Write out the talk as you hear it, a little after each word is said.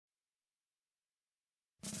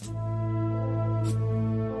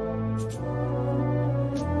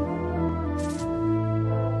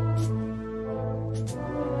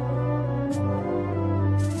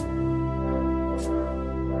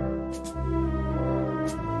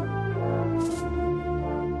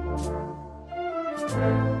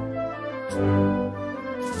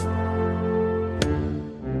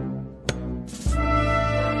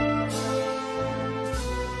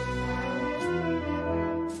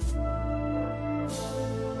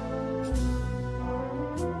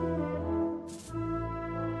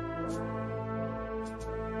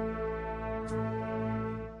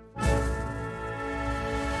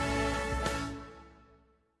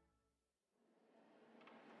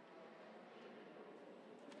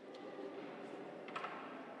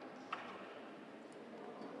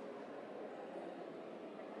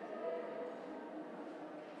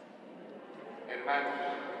Hermanos,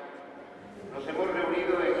 nos hemos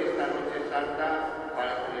reunido en esta noche santa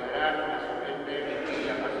para celebrar la solemne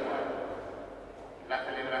Vigilia Pascual, la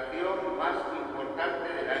celebración más importante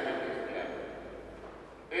del año cristiano,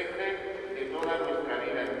 eje de toda nuestra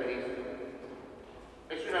vida en Cristo.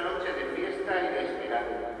 Es una noche de fiesta y de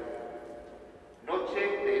esperanza, noche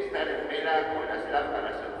de estar en vela con las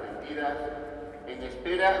lámparas encendidas en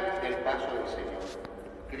espera del paso del Señor,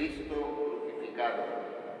 Cristo crucificado,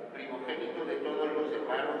 primogénito de todos los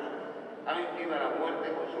hermanos, ha vencido a la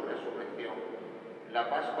muerte con su resurrección. La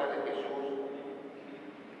Pascua de Jesús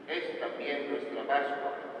es también nuestra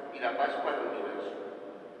Pascua y la Pascua del universo.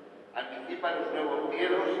 Anticipa los nuevos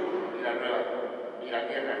cielos y la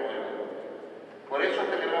tierra nueva. Por eso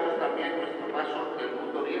celebramos también nuestro paso del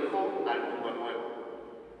mundo viejo al mundo nuevo,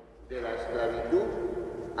 de la esclavitud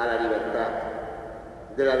a la libertad,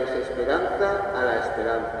 de la desesperanza a la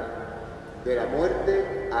esperanza, de la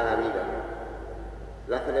muerte a la vida.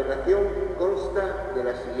 La celebración consta de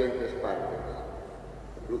las siguientes partes: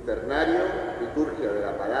 lucernario, liturgia de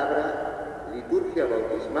la palabra, liturgia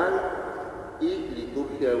bautismal y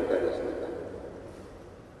liturgia eucarística.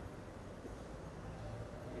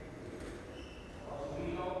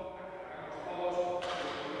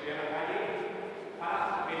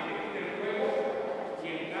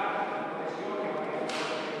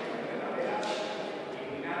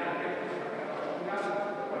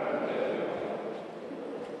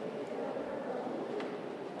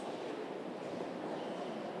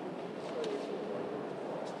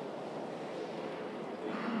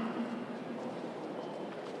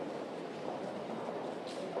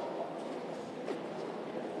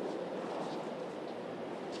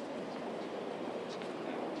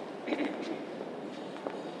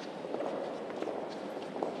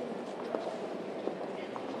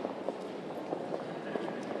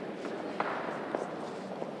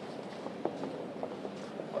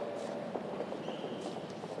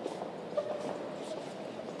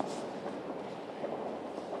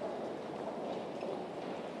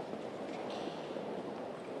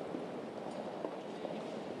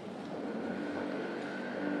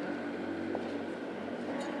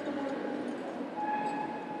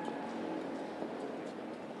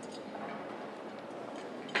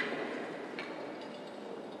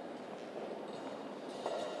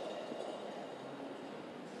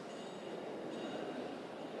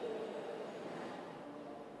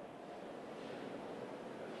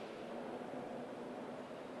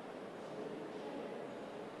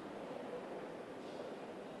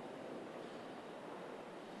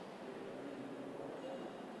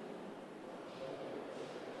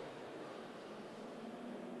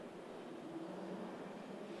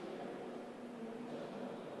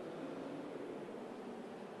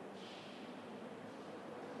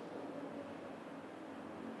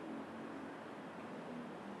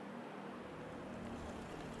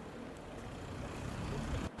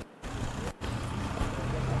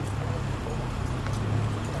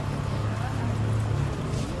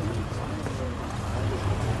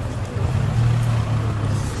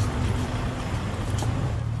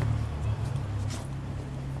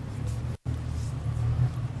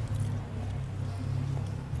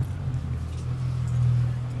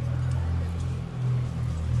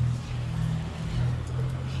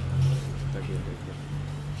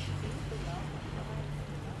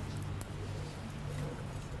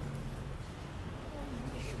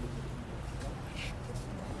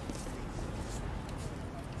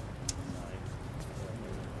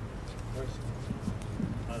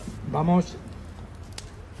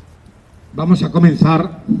 Vamos a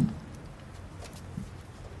comenzar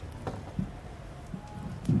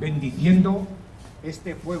bendiciendo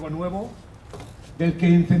este fuego nuevo del que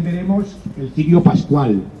encenderemos el cirio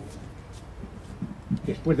pascual.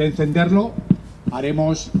 Después de encenderlo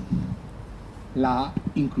haremos la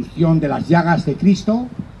incrustación de las llagas de Cristo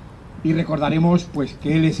y recordaremos pues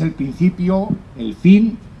que Él es el principio, el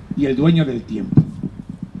fin y el dueño del tiempo.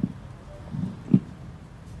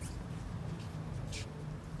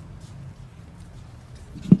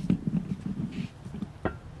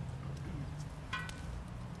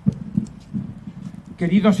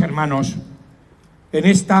 Queridos hermanos, en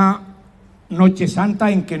esta Noche Santa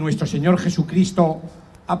en que nuestro Señor Jesucristo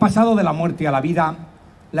ha pasado de la muerte a la vida,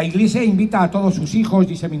 la Iglesia invita a todos sus hijos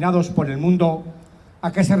diseminados por el mundo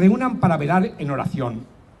a que se reúnan para velar en oración.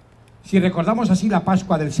 Si recordamos así la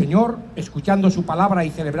Pascua del Señor, escuchando su palabra y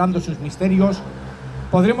celebrando sus misterios,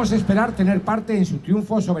 podremos esperar tener parte en su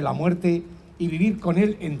triunfo sobre la muerte y vivir con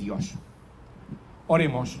Él en Dios.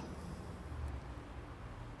 Oremos.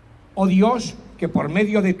 Oh Dios, que por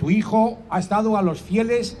medio de tu Hijo has dado a los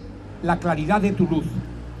fieles la claridad de tu luz.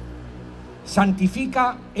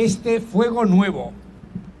 Santifica este fuego nuevo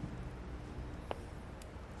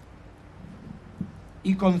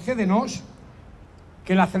y concédenos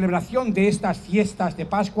que la celebración de estas fiestas de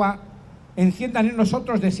Pascua enciendan en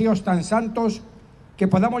nosotros deseos tan santos que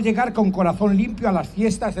podamos llegar con corazón limpio a las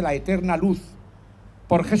fiestas de la eterna luz.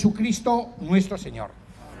 Por Jesucristo nuestro Señor.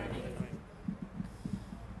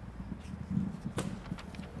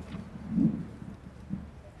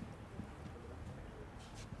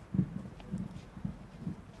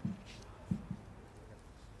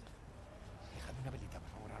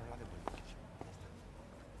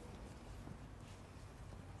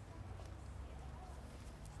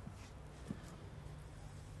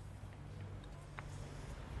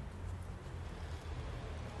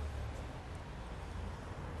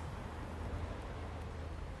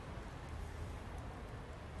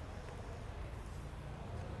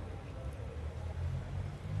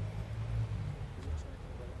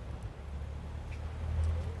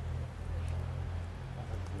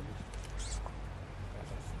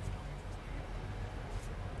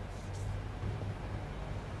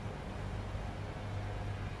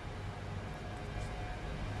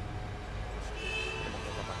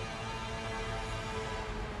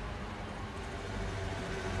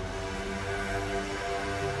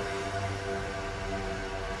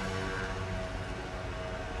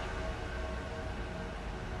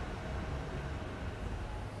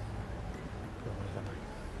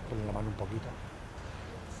 Ponle la mano un poquito.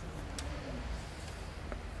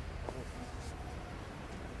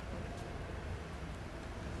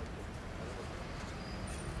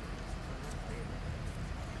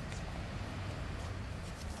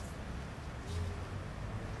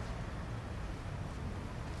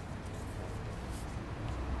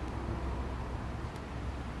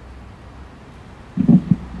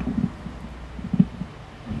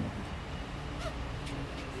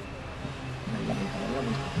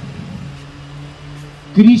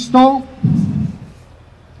 Cristo,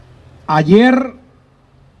 ayer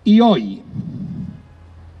y hoy,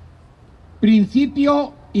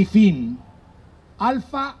 principio y fin,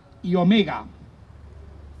 alfa y omega.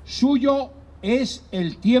 Suyo es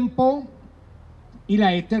el tiempo y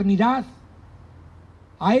la eternidad.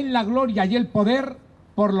 A Él la gloria y el poder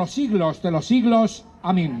por los siglos de los siglos.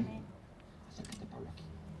 Amén.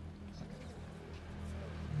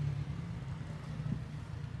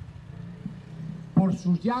 Por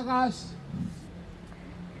sus llagas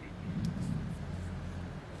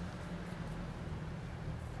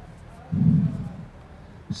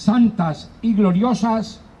santas y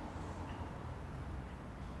gloriosas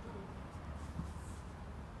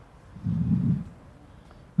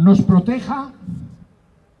nos proteja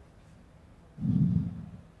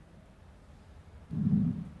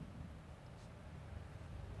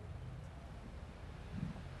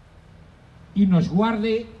y nos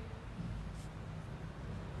guarde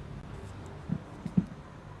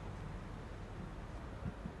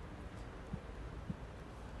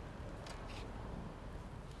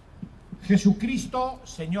Jesucristo,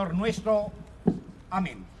 Señor nuestro.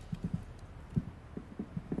 Amén.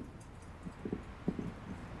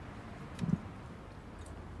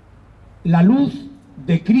 La luz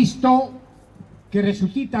de Cristo, que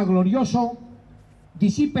resucita glorioso,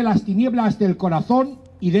 disipe las tinieblas del corazón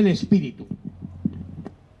y del espíritu.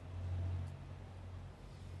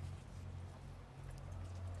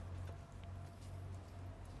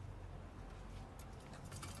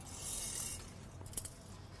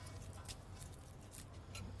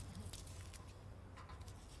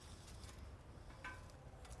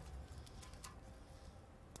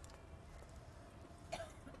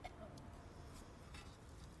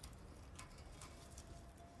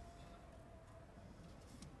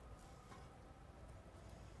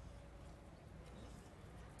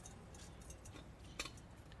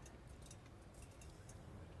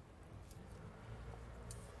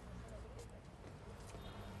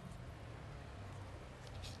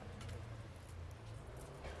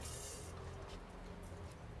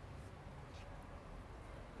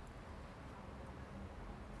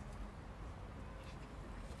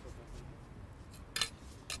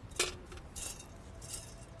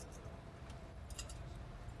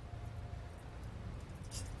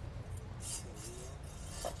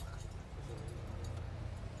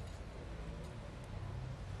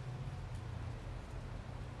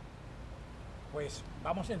 Pues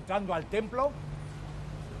vamos entrando al templo.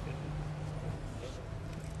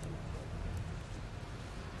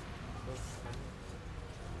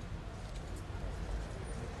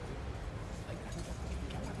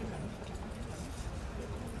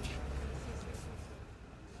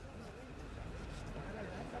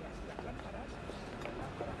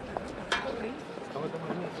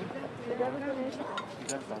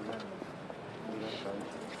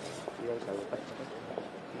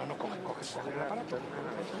 No, coges el aparato.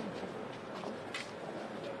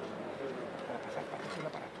 Para pasar el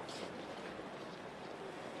aparato.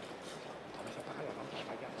 Vamos a apagar la lámpara,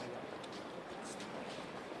 vaya.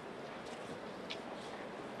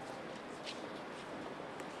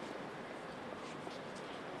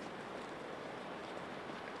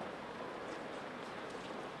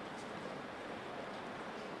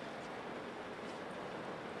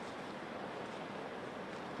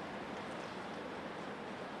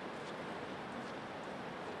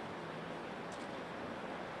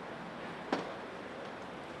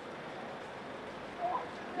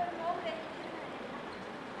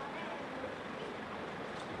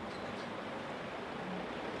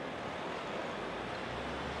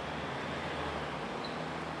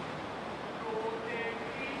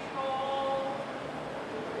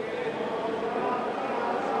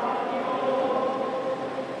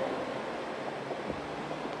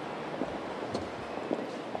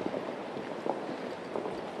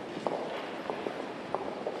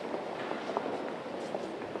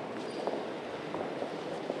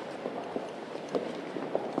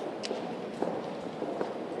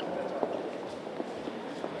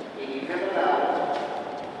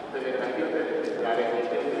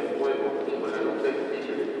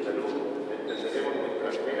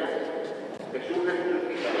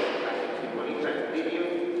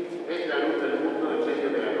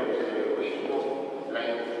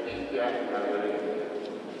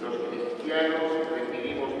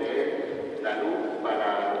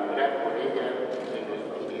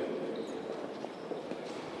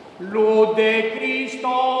 Luz de Cristo,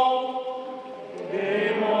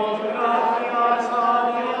 demos gracias a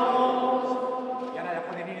Dios. Y ahora ya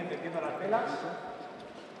pueden ir encendiendo las velas.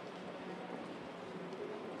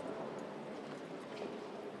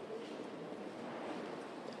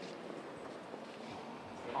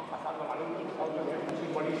 Se van pasando la luz, es un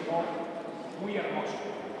simbolismo muy hermoso.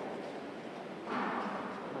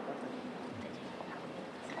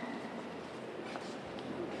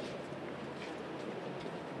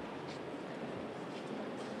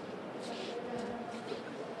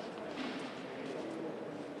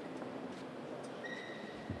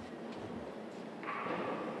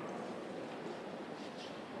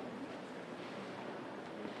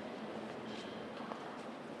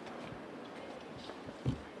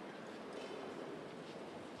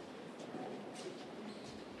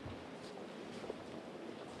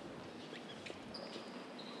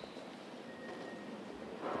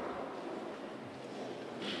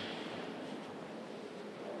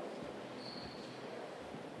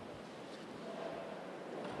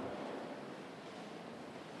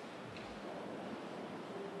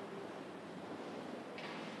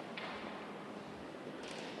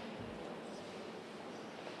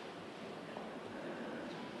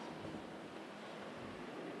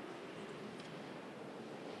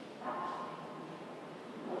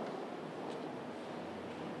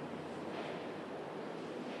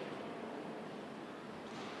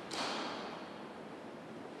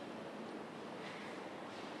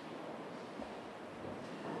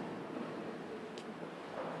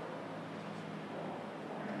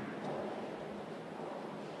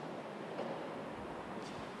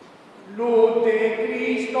 Luz de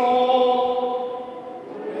Cristo,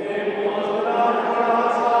 demos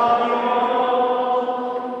gracias a Dios.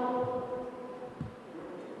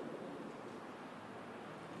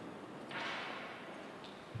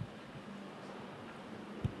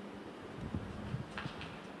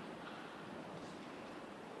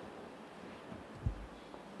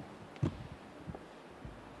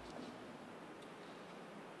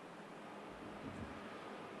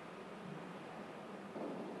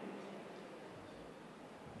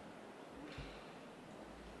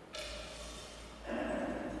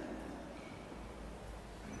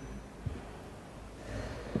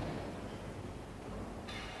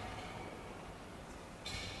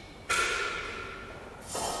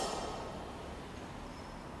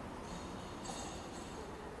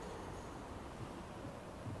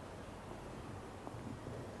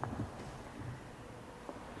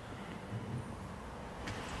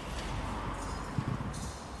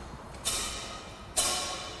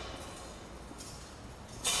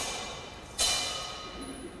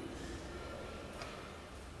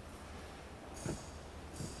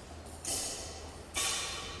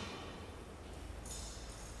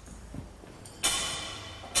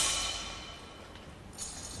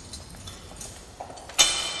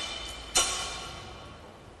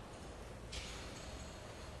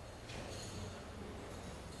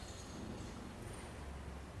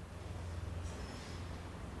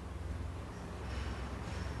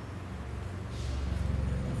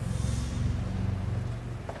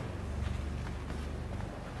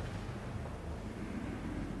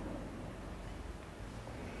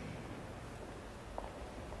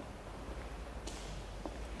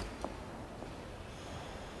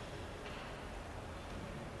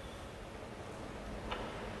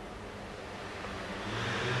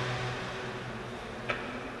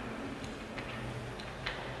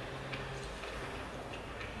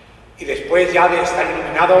 después ya de estar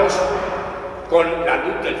iluminados con la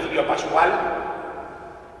luz del cirio pascual,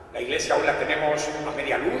 la iglesia aún la tenemos a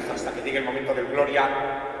media luz hasta que llegue el momento del Gloria,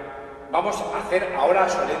 vamos a hacer ahora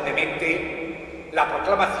solemnemente la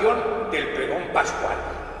proclamación del pregón pascual.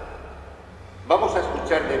 Vamos a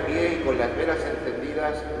escuchar de pie y con las velas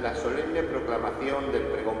encendidas la solemne proclamación del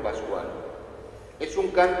pregón pascual. Es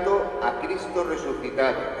un canto a Cristo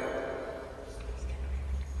resucitado,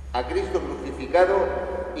 a Cristo crucificado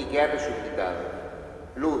y que ha resucitado.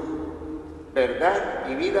 Luz, verdad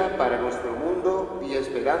y vida para nuestro mundo y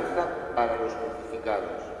esperanza para los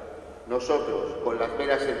crucificados. Nosotros, con las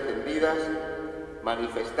velas encendidas,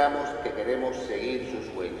 manifestamos que queremos seguir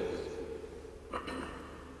sus huellas.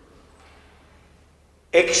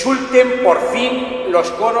 Exulten por fin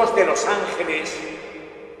los coros de los ángeles,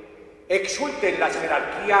 exulten las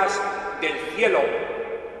jerarquías del cielo,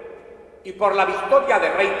 y por la victoria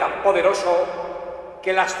del Rey tan poderoso,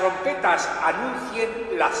 que las trompetas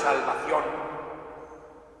anuncien la salvación.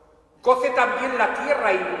 Goce también la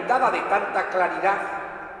tierra inundada de tanta claridad,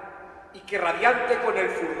 y que radiante con el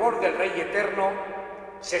fulgor del Rey eterno,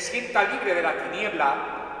 se sienta libre de la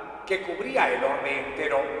tiniebla que cubría el orbe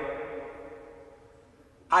entero.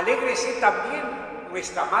 Alégrese también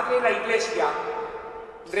nuestra Madre la Iglesia,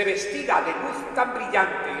 revestida de luz tan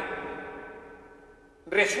brillante.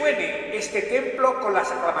 Resuene este templo con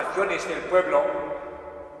las aclamaciones del pueblo.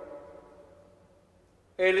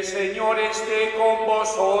 El Señor esté con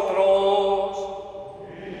vosotros.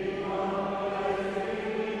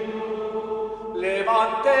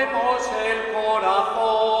 Levantemos el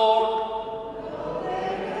corazón.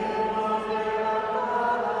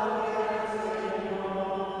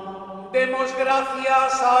 Demos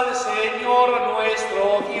gracias al Señor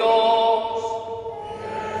nuestro Dios.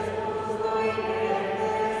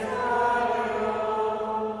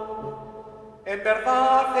 En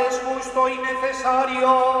verdad es justo y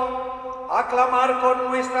necesario aclamar con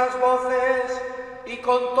nuestras voces y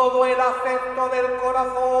con todo el afecto del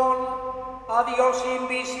corazón a Dios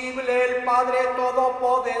invisible, el Padre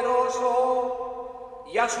Todopoderoso,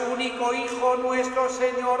 y a su único Hijo, nuestro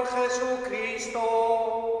Señor Jesucristo.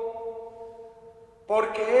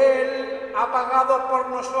 Porque Él ha pagado por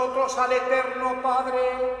nosotros al Eterno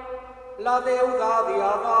Padre la deuda de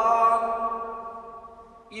Adán,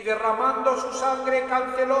 y derramando su sangre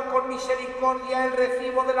canceló con misericordia el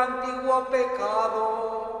recibo del antiguo pecado.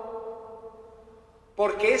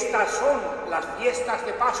 Porque estas son las fiestas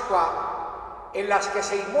de Pascua, en las que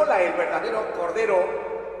se inmola el verdadero Cordero,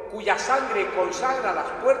 cuya sangre consagra las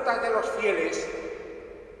puertas de los fieles.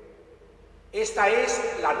 Esta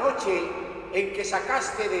es la noche en que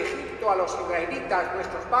sacaste de Egipto a los israelitas,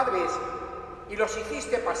 nuestros padres, y los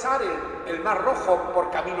hiciste pasar el mar rojo por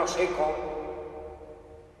camino seco.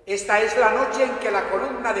 Esta es la noche en que la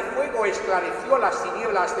columna de fuego esclareció las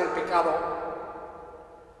tinieblas del pecado.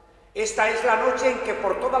 Esta es la noche en que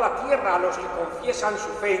por toda la tierra los que confiesan su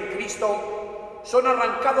fe en Cristo son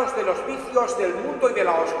arrancados de los vicios del mundo y de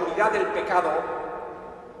la oscuridad del pecado,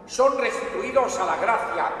 son restituidos a la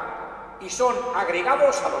gracia y son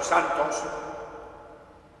agregados a los santos.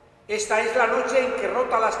 Esta es la noche en que,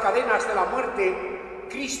 rota las cadenas de la muerte,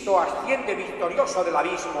 Cristo asciende victorioso del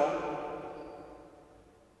abismo.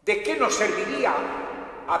 ¿De qué nos serviría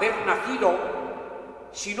haber nacido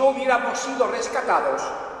si no hubiéramos sido rescatados?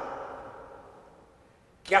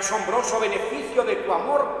 ¡Qué asombroso beneficio de tu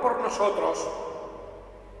amor por nosotros!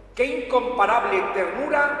 ¡Qué incomparable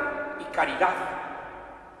ternura y caridad!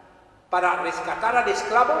 Para rescatar al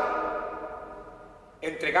esclavo,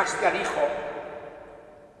 entregaste al Hijo.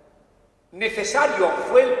 Necesario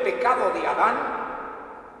fue el pecado de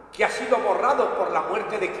Adán, que ha sido borrado por la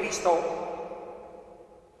muerte de Cristo.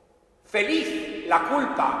 Feliz la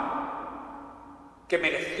culpa que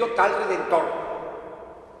mereció tal Redentor.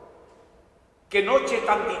 Qué noche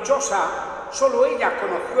tan dichosa, solo ella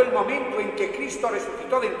conoció el momento en que Cristo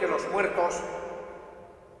resucitó de entre los muertos.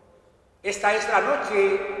 Esta es la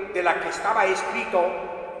noche de la que estaba escrito: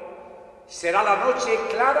 será la noche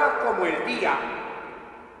clara como el día,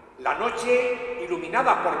 la noche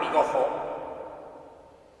iluminada por mi gozo.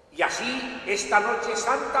 Y así esta noche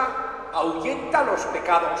santa ahuyenta los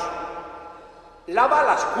pecados, lava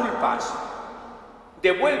las culpas,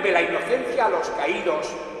 devuelve la inocencia a los caídos,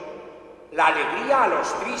 la alegría a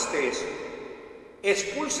los tristes,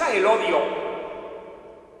 expulsa el odio,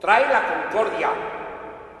 trae la concordia,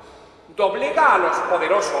 doblega a los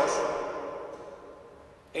poderosos.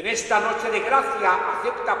 En esta noche de gracia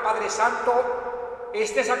acepta, Padre Santo,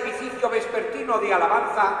 este sacrificio vespertino de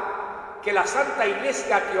alabanza que la Santa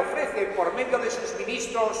Iglesia te ofrece por medio de sus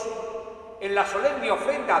ministros en la solemne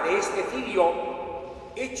ofrenda de este cirio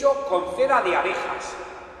hecho con cera de abejas.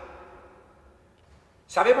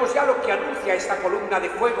 Sabemos ya lo que anuncia esta columna de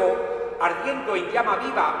fuego ardiendo en llama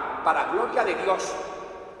viva para gloria de Dios.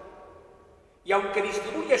 Y aunque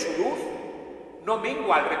distribuye su luz, no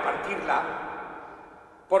mengua al repartirla,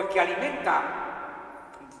 porque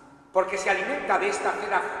se alimenta de esta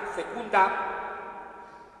cera fecunda,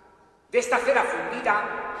 de esta cera fundida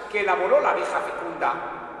que elaboró la abeja fecunda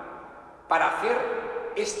para hacer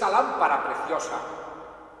esta lámpara preciosa.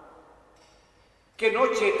 Qué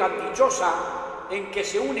noche tan dichosa en que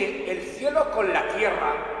se une el cielo con la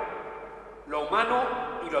tierra, lo humano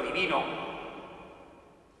y lo divino.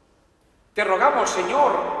 Te rogamos,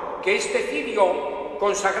 Señor, que este cirio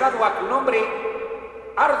consagrado a tu nombre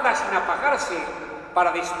arda sin apagarse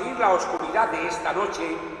para destruir la oscuridad de esta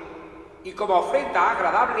noche y como ofrenda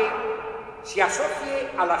agradable se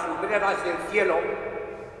asocie a las lumbreras del cielo,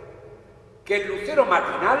 que el lucero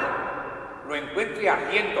matinal lo encuentre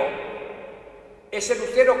ardiendo, ese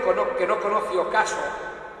lucero que no conoce ocaso,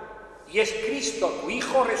 y es Cristo, tu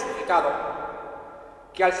Hijo resucitado,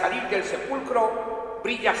 que al salir del sepulcro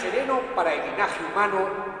brilla sereno para el linaje humano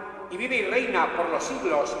y vive y reina por los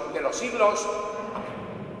siglos de los siglos.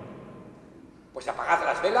 Pues apagad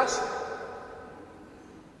las velas.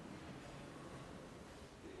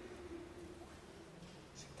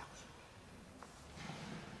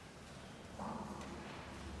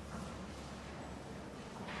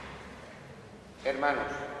 Hermanos,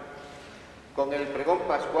 con el pregón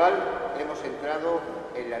pascual hemos entrado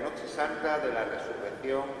en la noche santa de la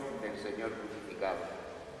resurrección del Señor crucificado.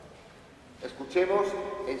 Escuchemos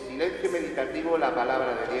en silencio meditativo la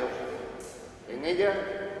palabra de Dios. En ella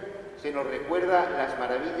se nos recuerda las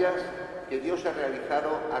maravillas que Dios ha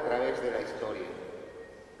realizado a través de la historia.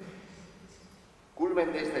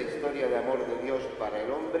 Culmen de esta historia de amor de Dios para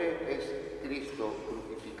el hombre es Cristo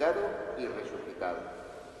crucificado y resucitado.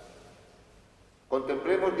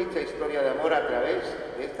 Contemplemos dicha historia de amor a través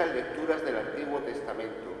de estas lecturas del Antiguo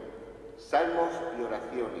Testamento, salmos y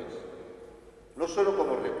oraciones, no solo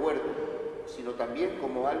como recuerdo, sino también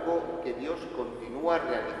como algo que Dios continúa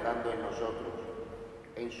realizando en nosotros,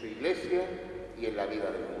 en su Iglesia y en la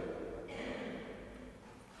vida del mundo.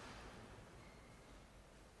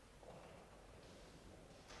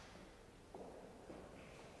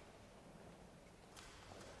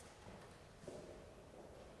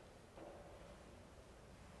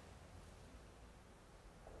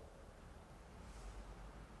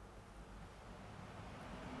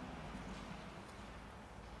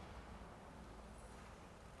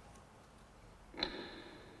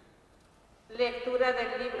 Lectura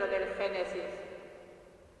del libro del Génesis.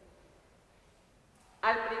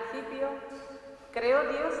 Al principio creó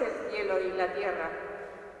Dios el cielo y la tierra.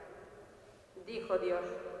 Dijo Dios: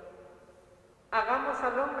 hagamos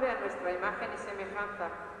al hombre a nuestra imagen y semejanza,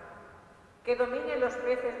 que domine los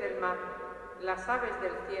peces del mar, las aves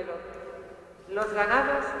del cielo, los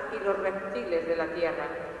ganados y los reptiles de la tierra.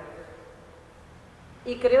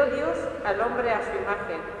 Y creó Dios al hombre a su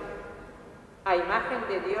imagen. A imagen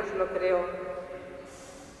de Dios lo creó,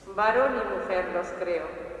 varón y mujer los creó.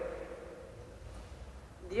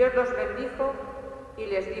 Dios los bendijo y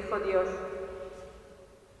les dijo Dios: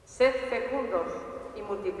 sed fecundos y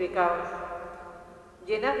multiplicaos,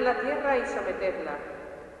 llenad la tierra y sometedla,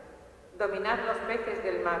 dominad los peces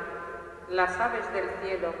del mar, las aves del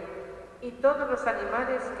cielo y todos los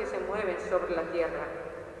animales que se mueven sobre la tierra.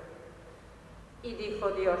 Y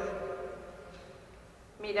dijo Dios: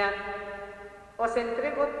 mirad, os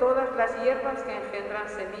entrego todas las hierbas que engendran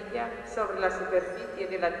semilla sobre la superficie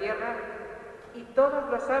de la tierra y todos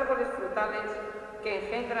los árboles frutales que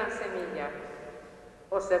engendran semilla,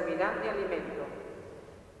 os servirán de alimento.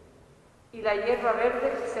 Y la hierba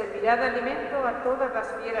verde servirá de alimento a todas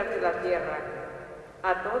las fieras de la tierra,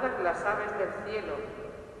 a todas las aves del cielo,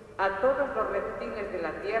 a todos los reptiles de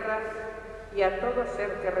la tierra y a todo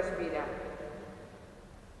ser que respira.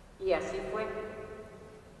 Y así fue.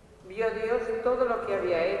 Vio Dios todo lo que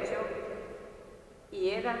había hecho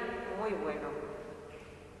y era muy bueno.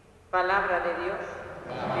 Palabra de Dios.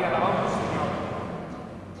 Te alabamos,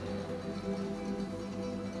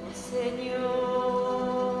 Señor.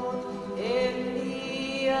 Señor,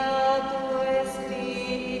 envía tu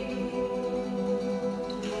Espíritu,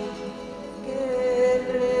 que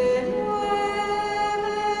renueve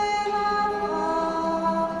la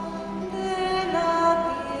faz de la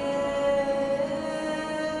tierra.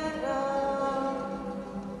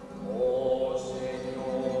 Oh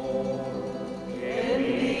Señor,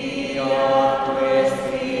 Envía tu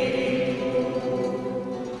Espíritu,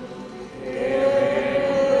 que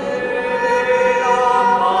renueve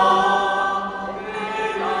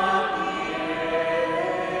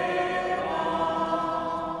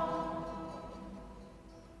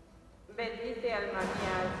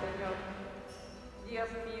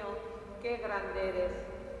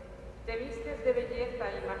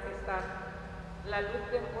la luz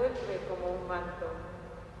te envuelve como un manto.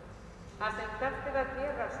 Asentaste la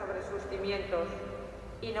tierra sobre sus cimientos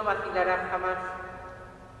y no vacilará jamás.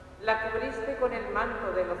 La cubriste con el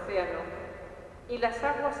manto del océano y las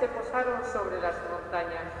aguas se posaron sobre las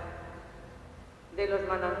montañas. De los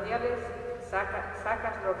manantiales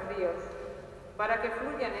sacas los ríos para que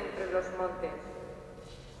fluyan entre los montes.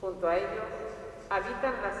 Junto a ellos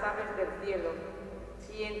habitan las aves del cielo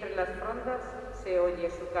y entre las frondas se oye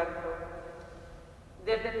su canto.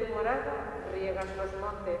 Desde tu morada riegas los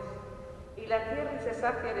montes y la tierra se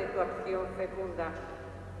sacia de tu acción fecunda.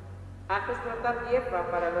 Haces brotar hierba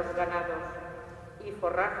para los ganados y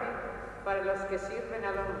forraje para los que sirven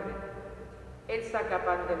al hombre. Él saca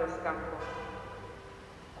pan de los campos.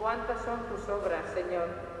 Cuántas son tus obras, Señor,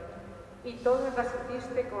 y todas las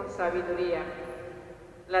hiciste con sabiduría.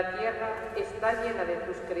 La tierra está llena de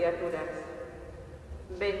tus criaturas.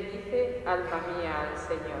 Bendice, alma mía, al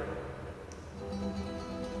Señor.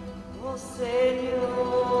 Oh Señor,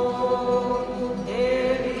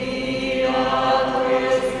 envía tu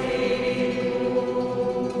Espíritu,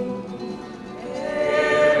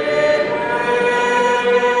 renueve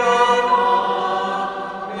la faz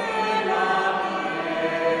de la tierra.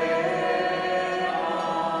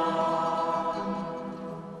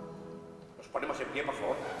 Nos ponemos en pie, por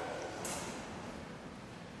favor.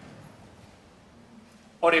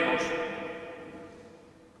 Oremos.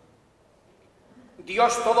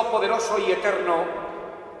 Dios todopoderoso y eterno,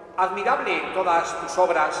 admirable en todas tus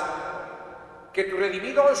obras, que tus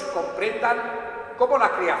redimidos comprendan cómo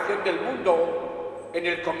la creación del mundo en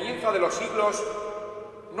el comienzo de los siglos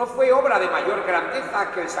no fue obra de mayor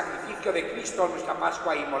grandeza que el sacrificio de Cristo, nuestra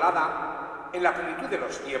Pascua inmolada, en la plenitud de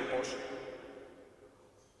los tiempos.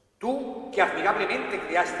 Tú, que admirablemente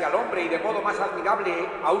creaste al hombre y de modo más admirable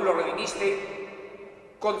aún lo redimiste,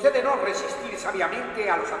 concédenos resistir sabiamente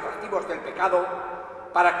a los atractivos del pecado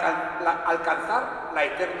para alcanzar la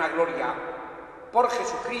eterna gloria. Por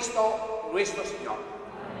Jesucristo nuestro Señor.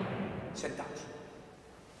 Sentaos.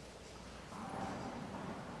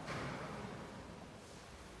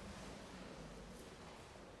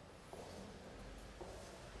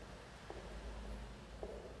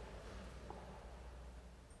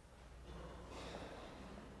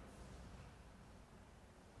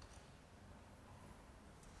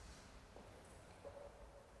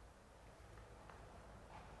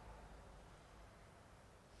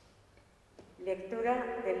 Lectura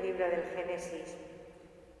del libro del Génesis.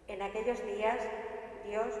 En aquellos días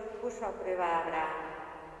Dios puso a prueba a Abraham.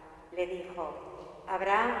 Le dijo: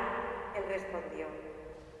 Abraham, él respondió: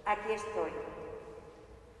 aquí estoy.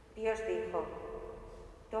 Dios dijo: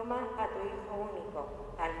 toma a tu hijo único,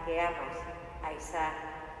 al que amas, a Isaac,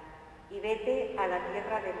 y vete a la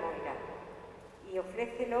tierra de Moira, y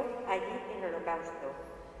ofrécelo allí en holocausto,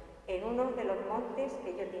 en uno de los montes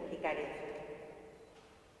que yo te indicaré.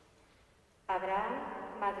 Abraham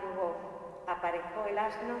madrugó, aparejó el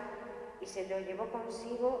asno y se lo llevó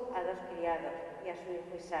consigo a 2 criados y a su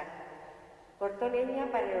hijo Isaac. Cortó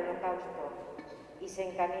leña para el holocausto y se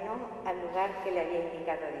encaminó al lugar que le había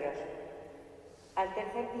indicado Dios. Al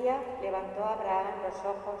tercer día levantó Abraham los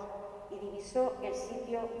ojos y divisó el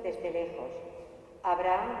sitio desde lejos.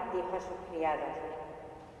 Abraham dijo a sus criados: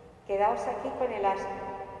 quedaos aquí con el asno,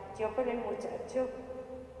 yo con el muchacho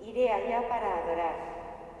iré allá para adorar,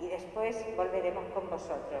 y después volveremos con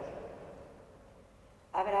vosotros.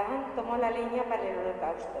 Abraham tomó la leña para el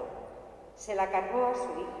holocausto, se la cargó a su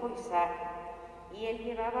hijo Isaac, y él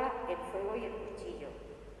llevaba el fuego y el cuchillo.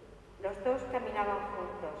 Los dos caminaban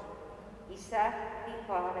juntos. Isaac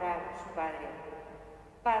dijo a Abraham, su padre: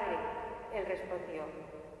 Padre, él respondió: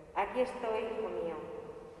 aquí estoy, hijo mío.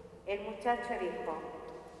 El muchacho dijo: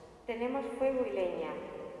 tenemos fuego y leña,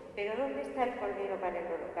 pero ¿dónde está el cordero para el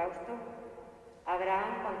holocausto?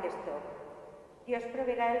 Abraham contestó: Dios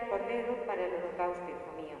proveerá el cordero para el holocausto,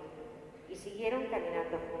 hijo mío. Y siguieron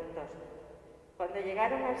caminando juntos. Cuando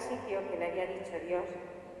llegaron al sitio que le había dicho Dios,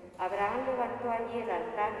 Abraham levantó allí el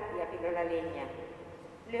altar y apiló la leña.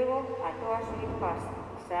 Luego ató a su hijo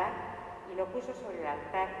Isaac y lo puso sobre el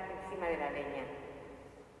altar encima de la leña.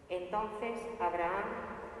 Entonces Abraham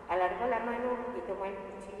alargó la mano y tomó el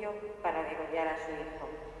cuchillo para degollar a su hijo.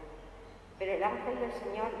 Pero el ángel del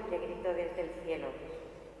Señor le gritó desde el cielo: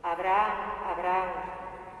 Abraham, Abraham.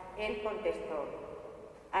 Él contestó: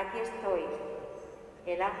 aquí estoy.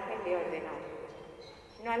 El ángel le ordenó: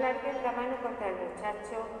 no alargues la mano contra el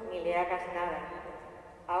muchacho ni le hagas nada.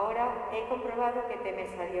 Ahora he comprobado que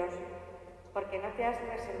temes a Dios, porque no te has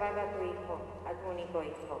reservado a tu hijo, a tu único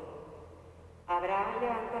hijo. Abraham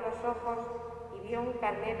levantó los ojos y vio un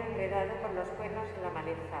carnero enredado con los cuernos en la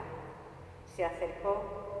maleza. Se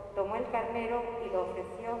acercó, tomó el carnero y lo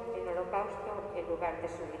ofreció en holocausto en lugar de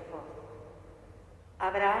su hijo.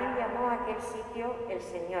 Abraham llamó a aquel sitio el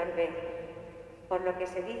Señor ve, por lo que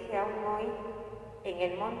se dice aún hoy, en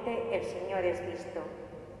el monte el Señor es visto.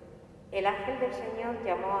 El ángel del Señor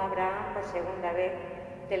llamó a Abraham por segunda vez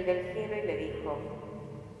desde el cielo y le dijo: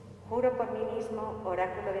 juro por mí mismo,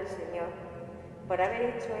 oráculo del Señor, por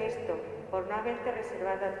haber hecho esto, por no haberte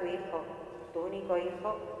reservado a tu hijo, tu único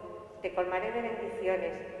hijo, te colmaré de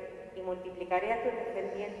bendiciones y multiplicaré a tus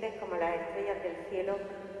descendientes como las estrellas del cielo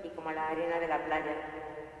y como la arena de la playa.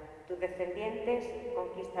 Tus descendientes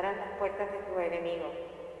conquistarán las puertas de tus enemigos.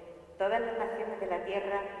 Todas las naciones de la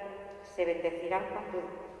tierra se bendecirán con tu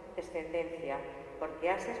descendencia, porque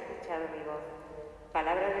has escuchado mi voz.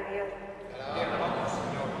 Palabra de Dios. Te alabamos,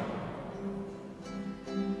 Señor.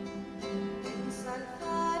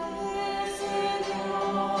 Ensalzaré,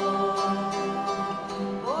 Señor,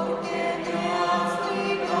 porque me has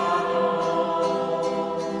librado.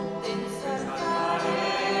 Te ensalzaré,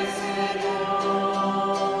 Señor,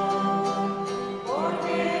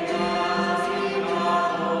 porque me has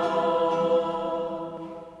librado.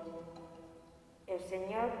 El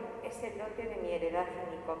Señor es el lote de mi heredad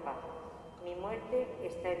y mi copa. Mi muerte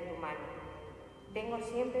está en tu mano. Tengo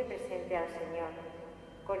siempre presente al Señor.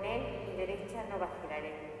 Con Él mi derecha no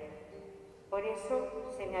vacilaré. Por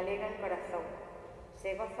eso se me alegra el corazón,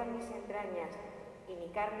 se gozan mis entrañas y mi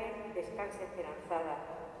carne descansa esperanzada.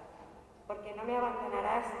 Porque no me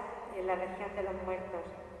abandonarás en la región de los muertos,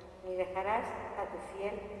 ni dejarás a tu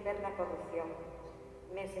fiel ver la corrupción.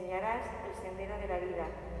 Me enseñarás el sendero de la vida,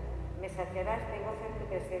 me saciarás de gozo en tu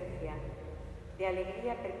presencia, de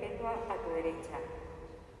alegría perpetua a tu derecha.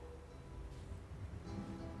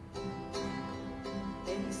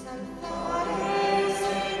 Te ensalzaré,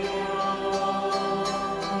 Señor,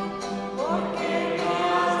 porque me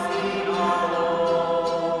has librado.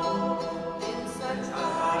 Te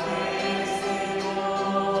ensalzaré,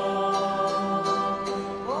 Señor,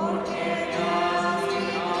 porque me has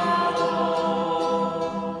librado.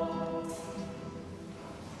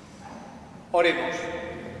 Oremos.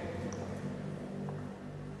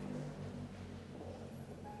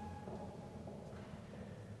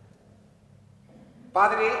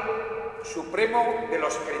 Padre supremo de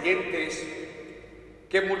los creyentes,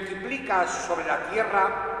 que multiplicas sobre la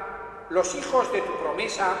tierra los hijos de tu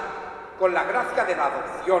promesa con la gracia de la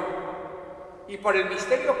adopción, y por el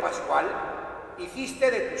misterio pascual hiciste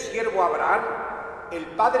de tu siervo Abraham el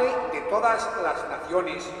padre de todas las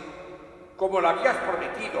naciones, como lo habías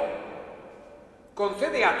prometido.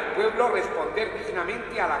 Concede a tu pueblo responder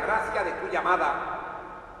dignamente a la gracia de tu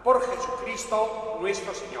llamada, por Jesucristo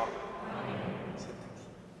nuestro Señor.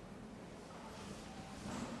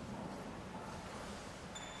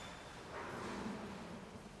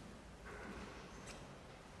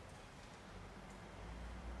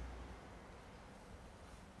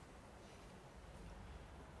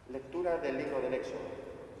 Lectura del libro del Éxodo.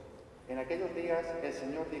 En aquellos días el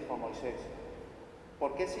Señor dijo a Moisés: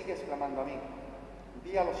 ¿por qué sigues clamando a mí?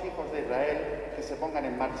 Di a los hijos de Israel que se pongan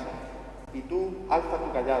en marcha. Y tú, alza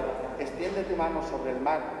tu cayado, extiende tu mano sobre el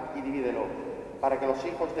mar y divídelo, para que los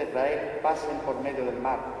hijos de Israel pasen por medio del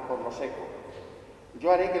mar, por lo seco.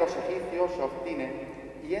 Yo haré que los egipcios se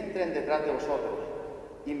obstinen y entren detrás de vosotros,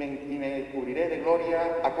 y me cubriré de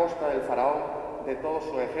gloria a costa del faraón, de todos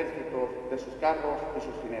sus ejércitos, de sus carros y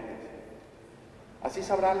sus jinetes. Así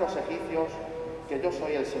sabrán los egipcios que yo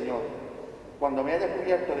soy el Señor, cuando me haya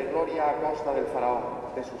cubierto de gloria a costa del faraón,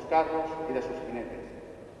 de sus carros y de sus jinetes.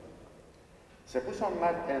 Se puso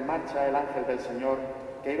en marcha el ángel del Señor,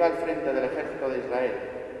 que iba al frente del ejército de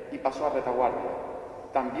Israel, y pasó a retaguardia.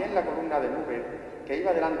 También la columna de nube, que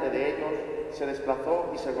iba delante de ellos, se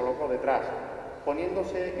desplazó y se colocó detrás,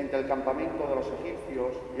 poniéndose entre el campamento de los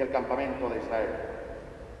egipcios y el campamento de Israel.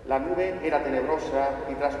 La nube era tenebrosa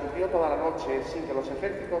y transcurrió toda la noche sin que los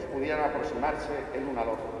ejércitos pudieran aproximarse el uno al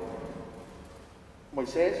otro.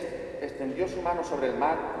 Moisés extendió su mano sobre el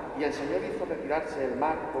mar y el Señor hizo retirarse el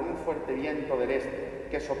mar con un fuerte viento del este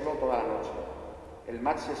que sopló toda la noche. El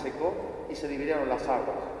mar se secó y se dividieron las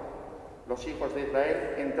aguas. Los hijos de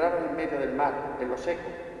Israel entraron en medio del mar, en lo seco,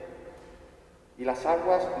 y las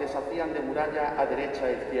aguas les hacían de muralla a derecha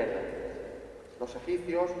e izquierda. Los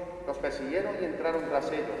egipcios los persiguieron y entraron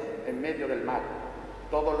tras ellos, en medio del mar,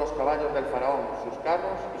 todos los caballos del faraón, sus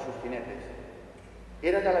carros y sus jinetes.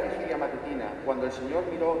 Era ya la vigilia matutina, cuando el Señor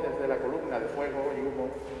miró desde la columna de fuego y humo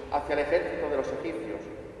hacia el ejército de los egipcios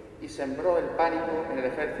y sembró el pánico en el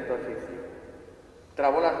ejército egipcio.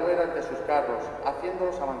 Trabó las ruedas de sus carros,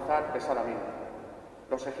 haciéndolos avanzar pesadamente.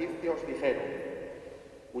 Los egipcios dijeron: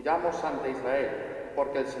 huyamos ante Israel,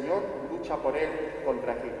 porque el Señor lucha por él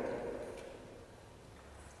contra Egipto.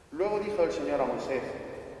 Luego dijo el Señor a Moisés: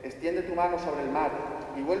 extiende tu mano sobre el mar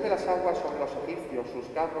y vuelve las aguas sobre los egipcios, sus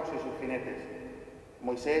carros y sus jinetes.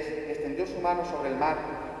 Moisés extendió su mano sobre el mar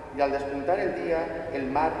y al despuntar el día,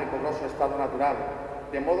 el mar recobró su estado natural,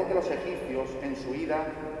 de modo que los egipcios, en su ida,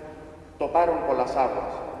 toparon con las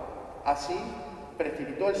aguas. Así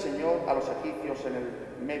precipitó el Señor a los egipcios en el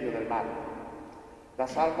medio del mar.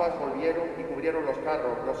 Las aguas volvieron y cubrieron los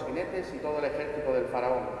carros, los jinetes y todo el ejército del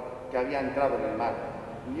faraón, que había entrado en el mar.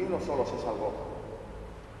 Ni uno solo se salvó.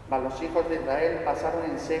 Mas los hijos de Israel pasaron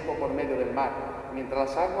en seco por medio del mar, mientras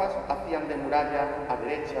las aguas hacían de muralla a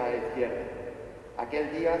derecha e izquierda.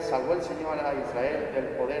 Aquel día salvó el Señor a Israel del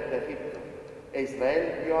poder de Egipto, e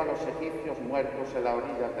Israel vio a los egipcios muertos en las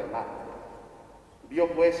orillas del mar. Vio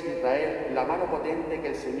pues Israel la mano potente que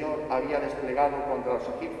el Señor había desplegado contra los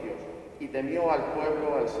egipcios, y temió al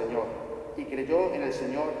pueblo al Señor, y creyó en el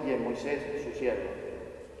Señor y en Moisés su siervo.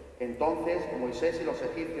 Entonces Moisés y los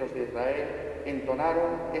egipcios de Israel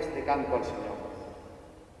entonaron este canto al Señor.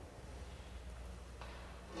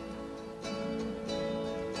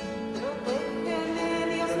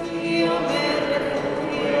 Protégeme, Dios mío, me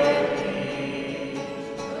refugio en ti.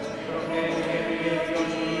 Protégeme, Dios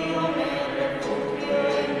mío, me refugio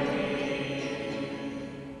en ti.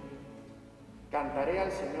 Cantaré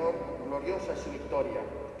al Señor, gloriosa es su victoria.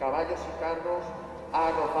 Caballos y carros ha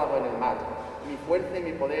arrojado en el mar. Mi fuerza y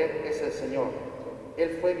mi poder es el Señor.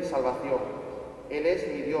 Él fue mi salvación. Él es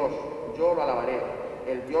mi Dios, yo lo alabaré.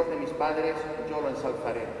 El Dios de mis padres, yo lo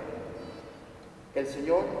ensalzaré. El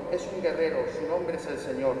Señor es un guerrero, su nombre es el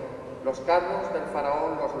Señor. Los carros del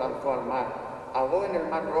faraón los lanzó al mar. Ahogó en el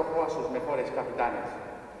mar rojo a sus mejores capitanes.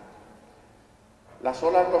 Las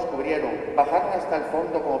olas los cubrieron, bajaron hasta el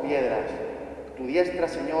fondo como piedras. Tu diestra,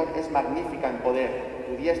 Señor, es magnífica en poder.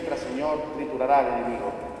 Tu diestra, Señor, triturará al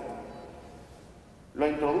enemigo. Lo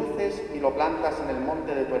introduces y lo plantas en el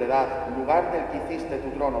monte de tu heredad, lugar del que hiciste tu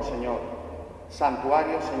trono, Señor.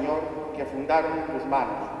 Santuario, Señor, que fundaron tus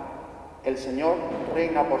manos. El Señor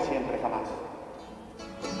reina por siempre jamás.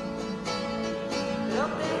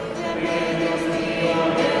 Protégeme, Dios mío,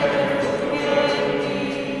 me refugio en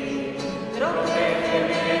ti.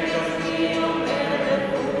 Protégeme, Dios mío, me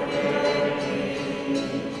refugio en ti.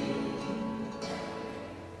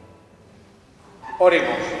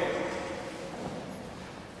 Oremos.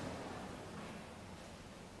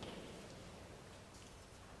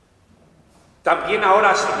 También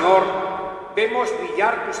ahora, Señor, vemos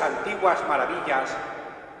brillar tus antiguas maravillas,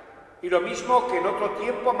 y lo mismo que en otro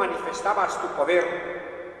tiempo manifestabas tu poder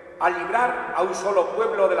al librar a un solo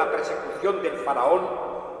pueblo de la persecución del faraón,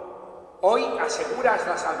 hoy aseguras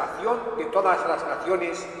la salvación de todas las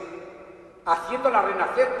naciones, haciéndola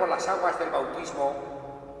renacer por las aguas del bautismo.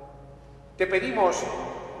 Te pedimos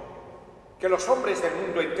que los hombres del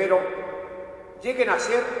mundo entero lleguen a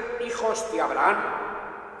ser hijos de Abraham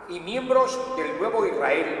y miembros del nuevo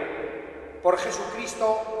Israel, por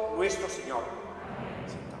Jesucristo nuestro Señor.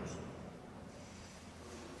 Sentaos.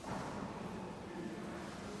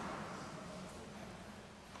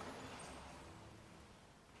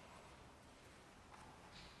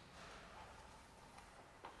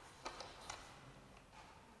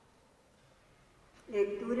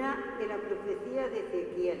 Lectura de la profecía de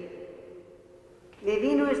Ezequiel. Me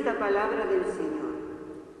vino esta palabra del Señor: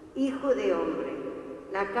 Hijo de hombre,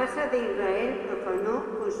 la casa de Israel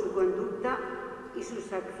profanó con su conducta y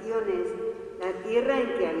sus acciones la tierra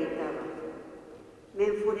en que habitaba. Me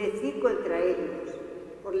enfurecí contra ellos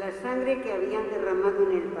por la sangre que habían derramado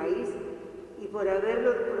en el país y por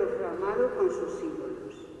haberlos profanado con sus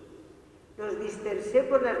ídolos. Los dispersé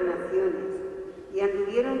por las naciones y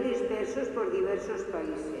anduvieron dispersos por diversos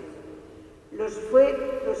países. Los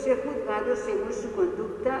he juzgado según su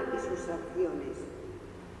conducta y sus acciones.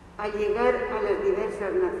 Al llegar a las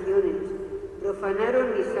diversas naciones,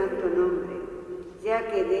 profanaron mi santo nombre, ya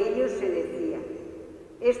que de ellos se decía: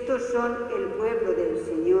 estos son el pueblo del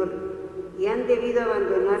Señor y han debido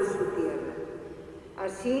abandonar su tierra.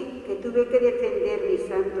 Así que tuve que defender mi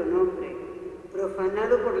santo nombre,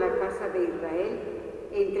 profanado por la casa de Israel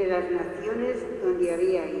entre las naciones donde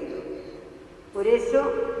había ido. Por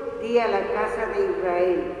eso di a la casa de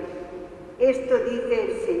Israel: esto dice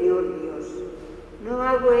el Señor Dios, no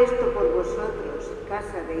hago esto por vosotros,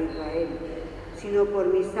 casa de Israel, sino por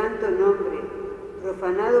mi santo nombre,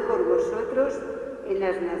 profanado por vosotros en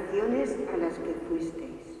las naciones a las que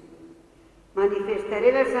fuisteis.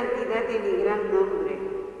 Manifestaré la santidad de mi gran nombre,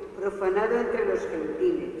 profanado entre los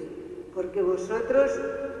gentiles, porque vosotros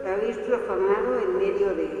lo habéis profanado en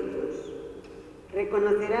medio de ellos.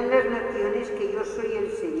 Reconocerán las naciones que yo soy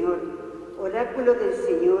el Señor, oráculo del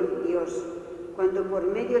Señor Dios, cuando por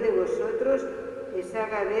medio de vosotros les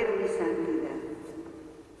haga ver mi santidad.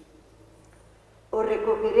 Os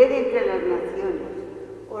recogeré de entre las naciones,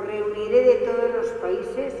 os reuniré de todos los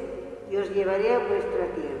países y os llevaré a vuestra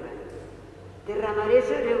tierra. Derramaré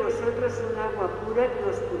sobre vosotros un agua pura que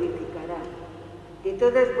os purificará. De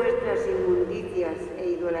todas vuestras inmundicias e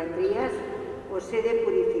idolatrías os he de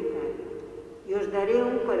purificar. Y os daré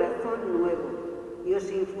un corazón nuevo, y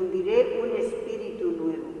os infundiré un espíritu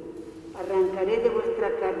nuevo. Arrancaré de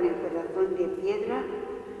vuestra carne el corazón de piedra,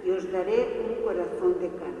 y os daré un corazón de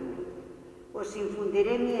carne. Os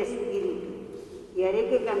infundiré mi espíritu, y haré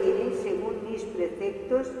que caminéis según mis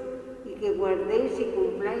preceptos, y que guardéis y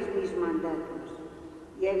cumpláis mis mandatos,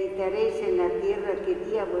 y habitaréis en la tierra que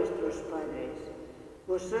di a vuestros padres.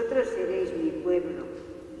 Vosotros seréis mi pueblo,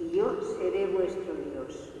 y yo seré vuestro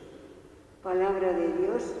Dios. Palabra de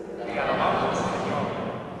Dios. Te alabamos,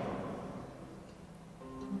 Señor.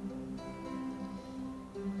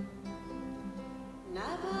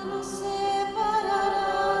 Nada nos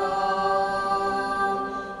separará,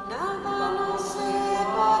 nada nos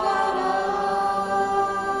separará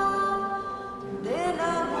del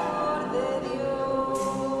amor de Dios.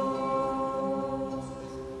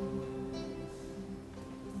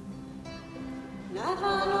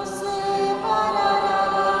 Nada nos separará,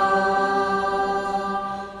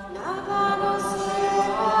 nada nos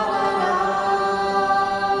separará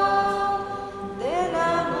del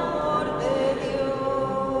amor de Dios.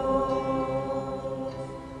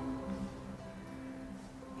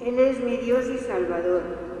 Él es mi Dios y Salvador.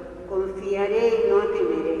 Confiaré y no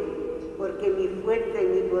temeré, porque mi fuerza y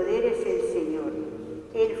mi poder es el Señor.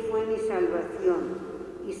 Él fue mi salvación,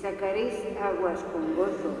 y sacaréis aguas con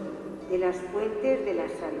gozo de las fuentes de la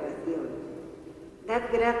salvación. Dad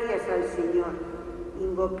gracias al Señor,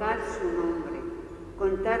 invocad su nombre,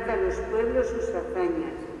 contad a los pueblos sus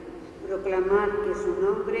hazañas, proclamad que su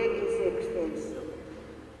nombre es excelso.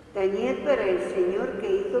 Tañed para el Señor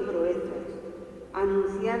que hizo proezas,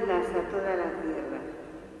 anunciadlas a toda la tierra.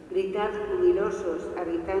 Gritad jubilosos,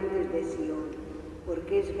 habitantes de Sión,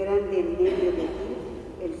 porque es grande en medio de ti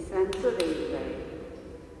el Santo de Israel.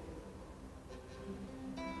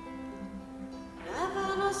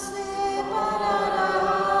 Nada nos separará,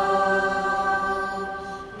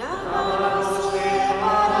 nada nos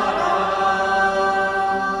separará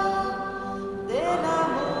del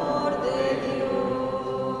amor de Dios.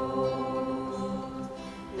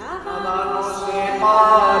 Nada nos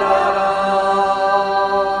separará,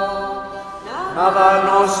 nada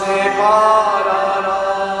nos separará,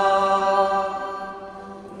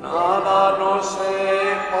 nada nos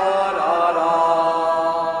separará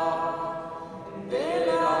del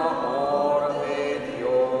amor de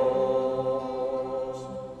Dios.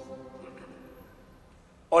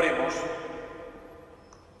 Oremos.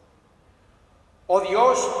 Oh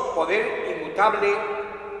Dios, poder inmutable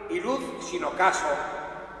y luz sin ocaso,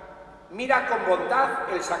 mira con bondad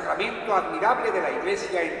el sacramento admirable de la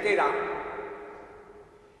Iglesia entera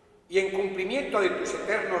y en cumplimiento de tus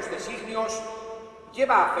eternos designios,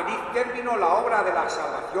 lleva a feliz término la obra de la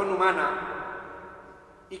salvación humana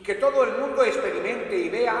y que todo el mundo experimente y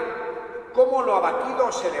vea cómo lo abatido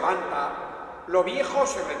se levanta, lo viejo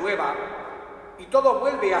se renueva y todo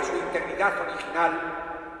vuelve a su integridad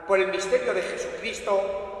original por el misterio de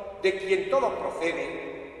Jesucristo, de quien todo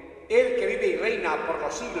procede, Él que vive y reina por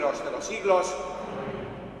los siglos de los siglos.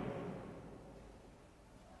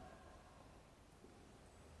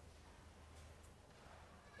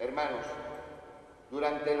 Hermanos,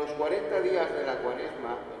 durante los 40 días de la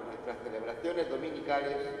Cuaresma, en nuestras celebraciones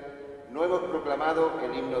dominicales, no hemos proclamado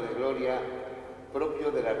el himno de gloria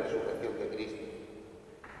propio de la resurrección de Cristo.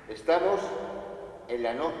 Estamos en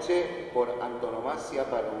la noche por antonomasia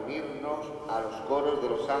para unirnos a los coros de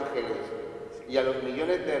los ángeles y a los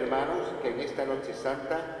millones de hermanos que en esta noche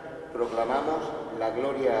santa proclamamos la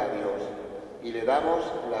gloria a Dios y le damos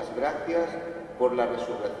las gracias por la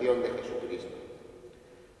resurrección de Jesucristo.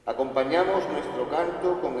 Acompañamos nuestro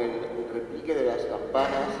canto con el repique de las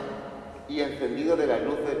campanas y encendido de las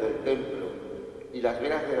luces del templo y las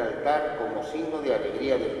velas del altar como signo de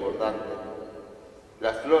alegría desbordante.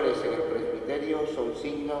 Las flores en el presbiterio son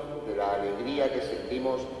signo de la alegría que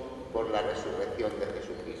sentimos por la resurrección de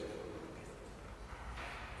Jesucristo.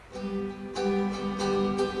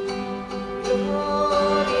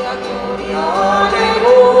 Gloria, gloria,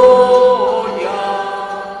 Aleluya,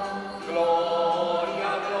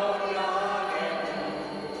 gloria, gloria, aleluya,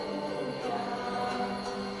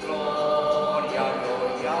 gloria,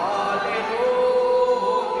 gloria, aleluya,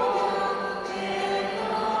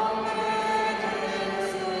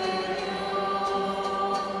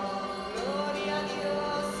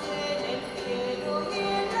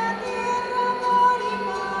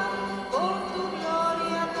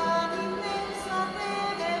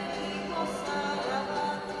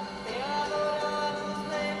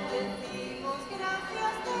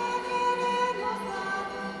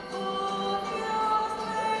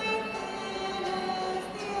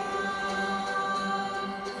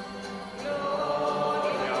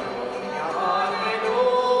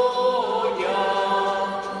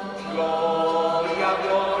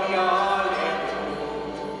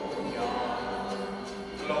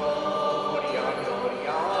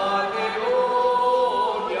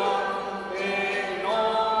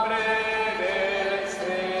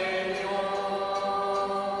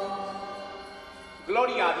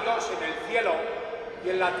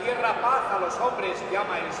 la tierra paz a los hombres que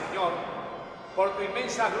ama el Señor. Por tu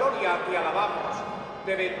inmensa gloria te alabamos,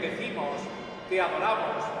 te bendecimos, te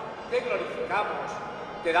adoramos, te glorificamos,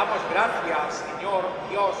 te damos gracias, Señor,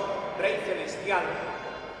 Dios, Rey Celestial,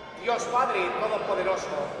 Dios Padre Todopoderoso,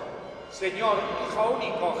 Señor, Hijo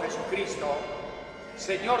único Jesucristo,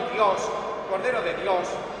 Señor Dios, Cordero de Dios,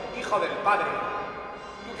 Hijo del Padre.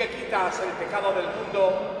 Tú que quitas el pecado del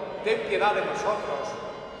mundo, ten piedad de nosotros.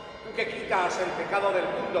 Tú que quitas el pecado del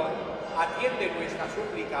mundo, atiende nuestra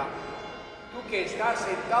súplica. Tú que estás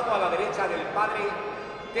sentado a la derecha del Padre,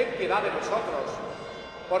 ten piedad de nosotros,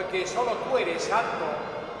 porque solo tú eres santo,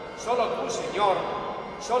 solo tú, Señor,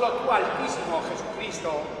 solo tú, Altísimo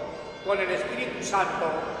Jesucristo, con el Espíritu Santo,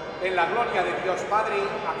 en la gloria de Dios Padre.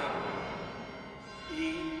 Amén.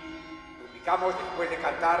 Y suplicamos, después de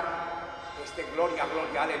cantar este Gloria,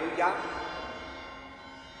 Gloria, Aleluya,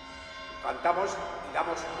 cantamos y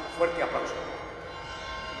damos un fuerte aplauso.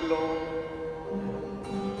 Gloria,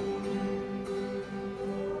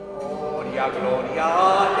 Gloria,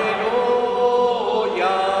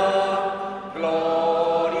 Aleluya.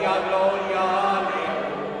 Gloria, Gloria,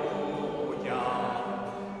 Aleluya.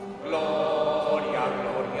 Gloria,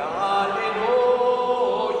 Gloria,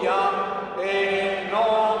 Aleluya. En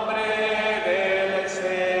nombre del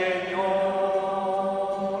Señor.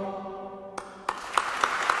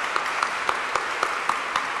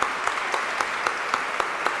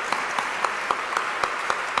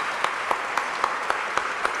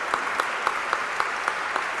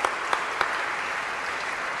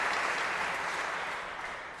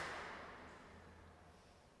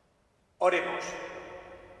 Oremos.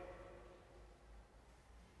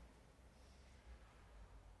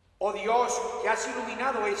 Oh Dios, que has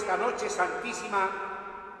iluminado esta noche santísima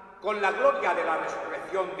con la gloria de la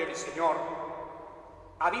resurrección del Señor,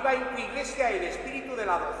 aviva en tu Iglesia el espíritu de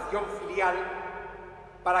la adopción filial,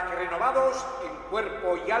 para que, renovados en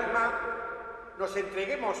cuerpo y alma, nos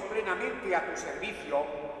entreguemos plenamente a tu servicio,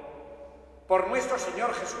 por nuestro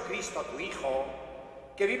Señor Jesucristo, tu Hijo,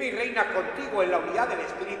 que vive y reina contigo en la unidad del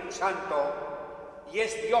Espíritu Santo, y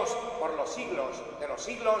es Dios por los siglos de los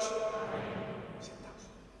siglos. Sentaos.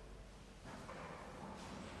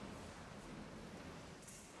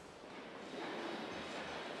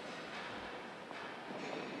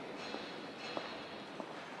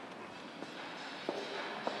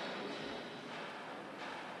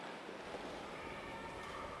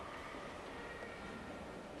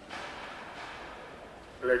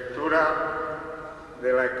 Lectura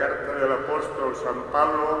de la carta del apóstol San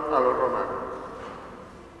Pablo a los romanos.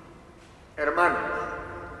 Hermanos,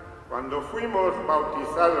 cuando fuimos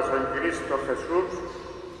bautizados en Cristo Jesús,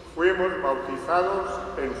 fuimos bautizados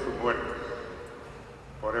en su muerte.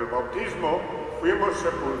 Por el bautismo fuimos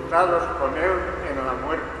sepultados con Él en la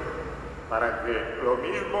muerte, para que, lo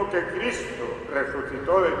mismo que Cristo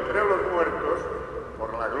resucitó de entre los muertos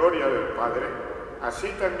por la gloria del Padre, así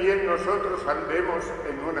también nosotros andemos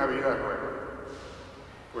en una vida nueva.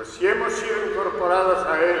 Pues si hemos sido incorporados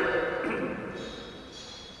a Él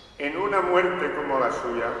en una muerte como la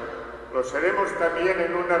suya, lo seremos también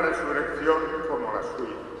en una resurrección como la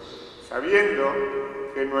suya, sabiendo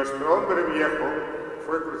que nuestro hombre viejo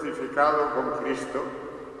fue crucificado con Cristo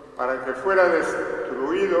para que fuera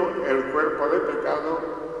destruido el cuerpo de pecado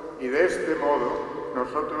y de este modo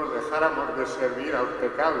nosotros dejáramos de servir al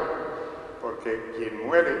pecado, porque quien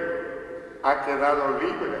muere ha quedado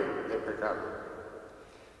libre de pecado.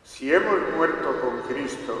 Si hemos muerto con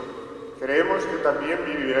Cristo, creemos que también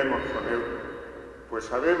viviremos con Él, pues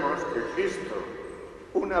sabemos que Cristo,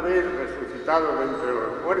 una vez resucitado de entre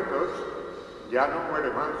los muertos, ya no muere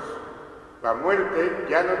más. La muerte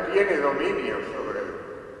ya no tiene dominio sobre Él,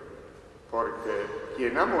 porque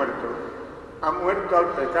quien ha muerto al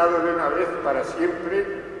pecado de una vez para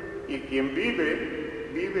siempre, y quien vive,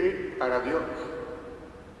 vive para Dios.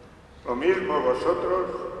 Lo mismo vosotros,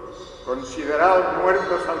 consideraos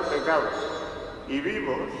muertos al pecado y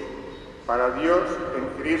vivos para Dios en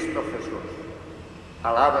Cristo Jesús.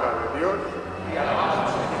 Palabra de Dios y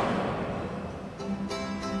alabanza.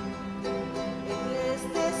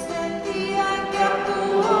 Este es el día en que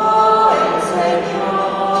actuó el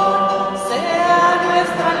Señor, sea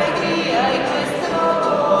nuestra alegría y nuestro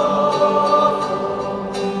gozo.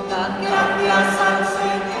 Dad gracias al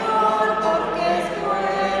Señor porque es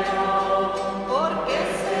bueno, porque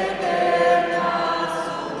es eterna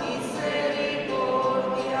su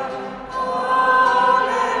misericordia.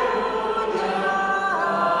 Aleluya,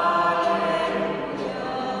 aleluya.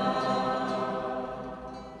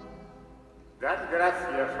 Dad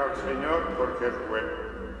gracias al Señor porque es bueno,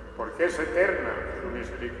 porque es eterna su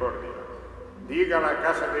misericordia. Diga la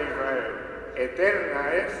casa de Israel,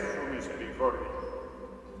 eterna es su misericordia.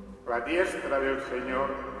 La diestra del Señor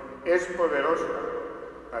es poderosa,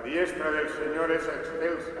 la diestra del Señor es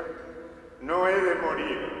excelsa. No he de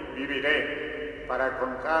morir, viviré para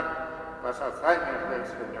contar las hazañas del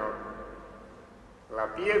Señor.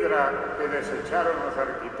 La piedra que desecharon los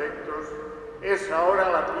arquitectos es ahora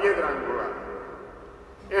la piedra angular.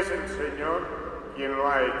 Es el Señor quien lo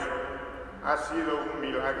ha hecho. Ha sido un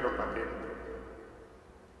milagro patente.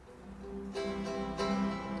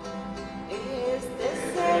 Este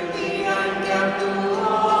es el día en que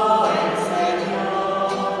actuó el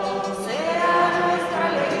Señor, sea nuestra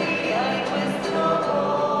alegría y nuestro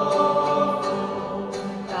gozo.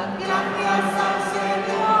 Dad gracias al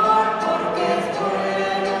Señor porque es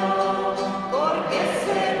bueno, porque es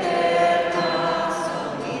eterna su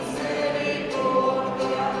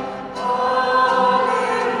misericordia.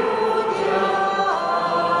 Aleluya, aleluya.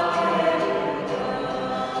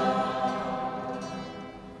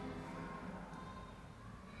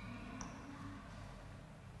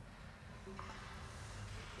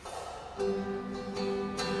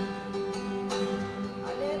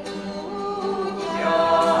 Aleluya,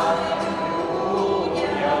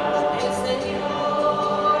 aleluya, el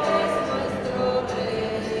Señor es nuestro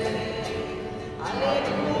Rey.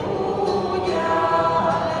 Aleluya,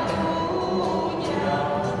 aleluya,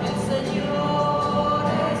 el Señor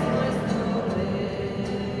es nuestro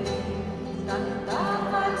Rey.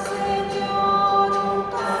 Cantad al Señor un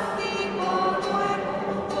cántico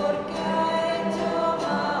nuevo, porque ha hecho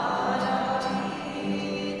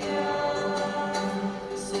maravillas.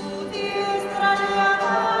 Su diestra le ha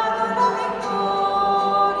dado la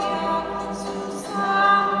victoria, su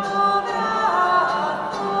santo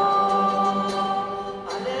brazo.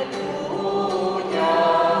 Aleluya,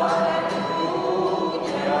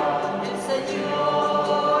 aleluya, el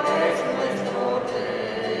Señor es nuestro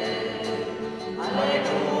Rey.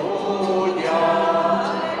 Aleluya,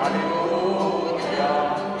 aleluya,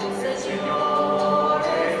 el Señor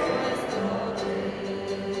es nuestro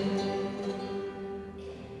Rey.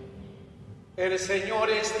 El Señor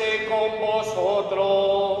esté con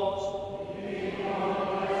vosotros.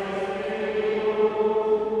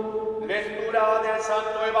 Lectura del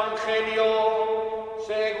Santo Evangelio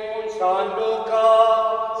según San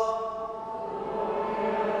Lucas.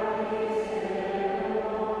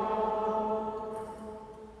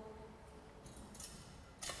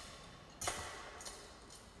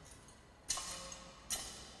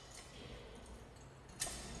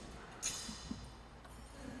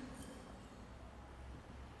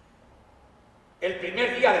 El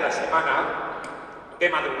primer día de la semana, de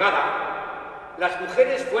madrugada, las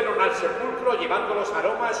mujeres fueron al sepulcro llevando los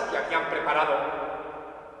aromas que habían preparado.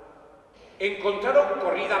 Encontraron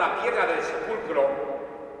corrida la piedra del sepulcro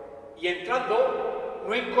y entrando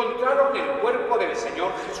no encontraron el cuerpo del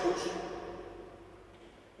Señor Jesús.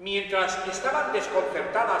 Mientras estaban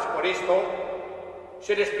desconcertadas por esto,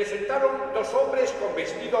 se les presentaron dos hombres con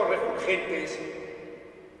vestidos refulgentes.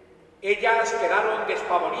 Ellas quedaron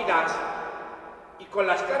despavoridas y con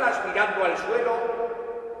las caras mirando al suelo,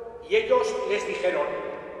 y ellos les dijeron: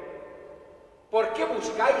 ¿por qué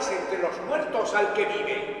buscáis entre los muertos al que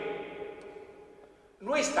vive?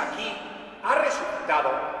 No está aquí, ha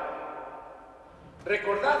resucitado.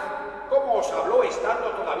 Recordad cómo os habló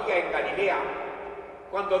estando todavía en Galilea,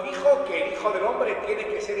 cuando dijo que el Hijo del Hombre tiene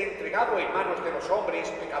que ser entregado en manos de los hombres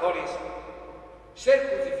pecadores,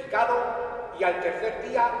 ser crucificado y al tercer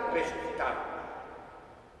día resucitar.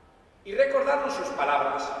 Y recordaron sus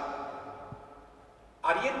palabras.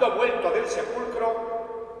 Habiendo vuelto del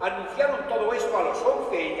sepulcro, anunciaron todo esto a los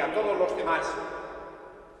 11 y a todos los demás.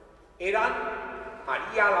 Eran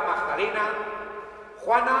María la Magdalena,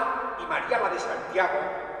 Juana y María la de Santiago.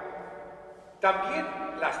 También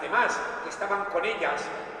las demás que estaban con ellas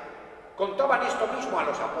contaban esto mismo a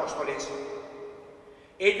los apóstoles.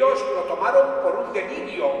 Ellos lo tomaron por un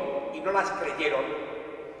delirio y no las creyeron.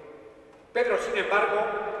 Pedro, sin embargo,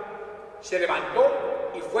 se levantó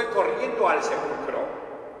y fue corriendo al sepulcro.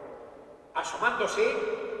 Asomándose,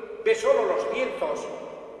 ve solo los lienzos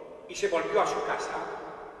y se volvió a su casa,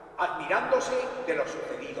 admirándose de lo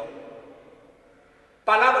sucedido.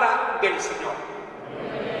 Palabra del Señor.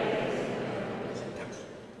 Sentaos.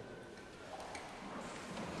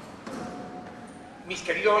 Mis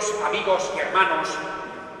queridos amigos y hermanos,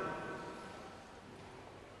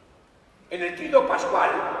 en el Trido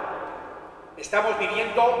Pascual estamos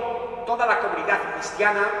viviendo toda la comunidad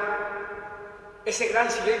cristiana ese gran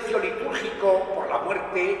silencio litúrgico por la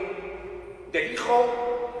muerte del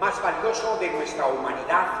Hijo más valioso de nuestra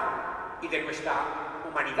humanidad y de nuestra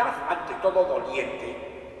humanidad ante todo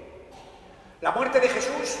doliente. La muerte de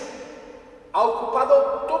Jesús ha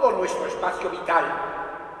ocupado todo nuestro espacio vital.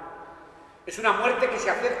 Es una muerte que se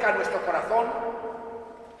acerca a nuestro corazón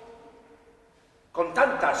con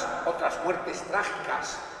tantas otras muertes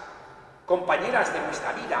trágicas, compañeras de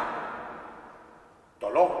nuestra vida: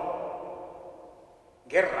 dolor,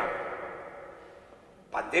 guerra,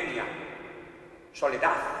 pandemia,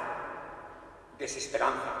 soledad,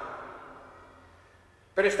 desesperanza.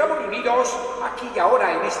 Pero estamos unidos aquí y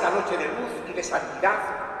ahora en esta noche de luz y de santidad,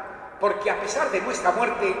 porque a pesar de nuestra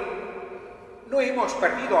muerte, no hemos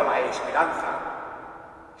perdido la esperanza.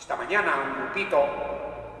 Esta mañana un grupito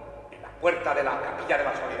en la puerta de la Capilla de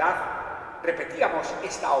la Soledad repetíamos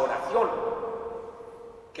esta oración: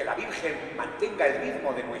 que la Virgen mantenga el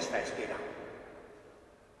ritmo de nuestra espera,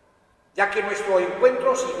 ya que nuestro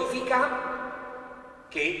encuentro significa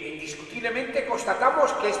que indiscutiblemente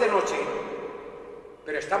constatamos que es de noche,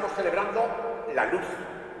 pero estamos celebrando la luz.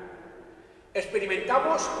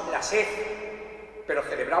 Experimentamos la sed, pero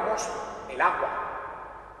celebramos el agua.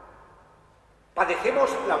 Padecemos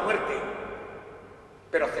la muerte,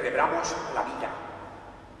 pero celebramos la vida.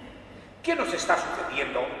 ¿Qué nos está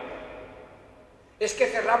sucediendo? ¿Es que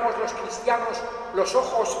cerramos los cristianos los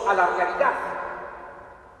ojos a la realidad?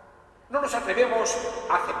 No nos atrevemos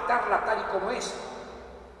a aceptarla tal y como es.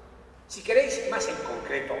 Si queréis más en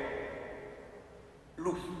concreto,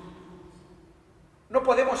 luz. No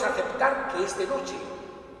podemos aceptar que es de noche.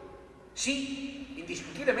 Sí,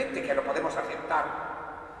 indiscutiblemente que lo podemos aceptar,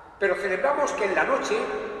 pero celebramos que en la noche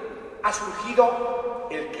ha surgido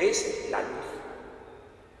el que es la luz.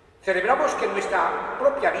 Celebramos que en nuestra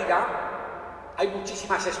propia vida hay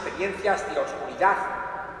muchísimas experiencias de oscuridad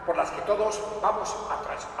por las que todos vamos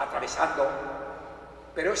atravesando,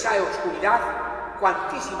 pero esa oscuridad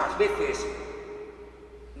cuantísimas veces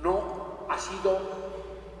no ha sido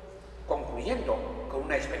concluyendo con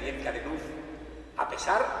una experiencia de luz, a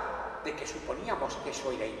pesar de que suponíamos que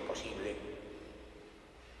eso era imposible.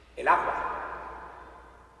 El agua.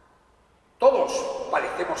 Todos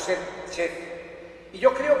padecemos sed, y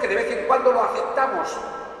yo creo que de vez en cuando lo aceptamos.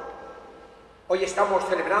 Hoy estamos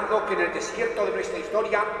celebrando que en el desierto de nuestra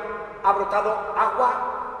historia ha brotado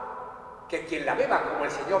agua que quien la beba, como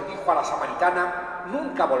el Señor dijo a la samaritana,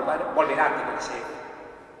 nunca volverá a tener sed.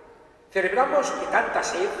 Celebramos que tanta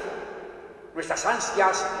sed, nuestras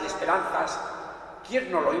ansias y esperanzas,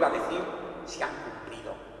 ¿quién no lo iba a decir?, se han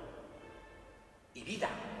cumplido. Y vida.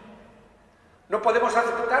 No podemos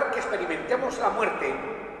aceptar que experimentemos la muerte,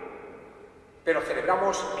 pero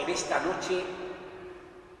celebramos en esta noche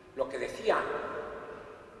lo que decían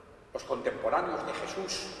los contemporáneos de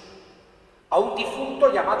Jesús, a un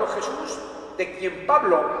difunto llamado Jesús, de quien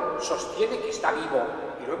Pablo sostiene que está vivo,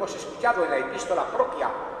 y lo hemos escuchado en la epístola propia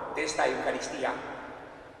de esta Eucaristía.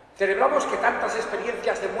 Celebramos que tantas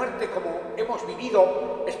experiencias de muerte como hemos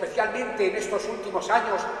vivido, especialmente en estos últimos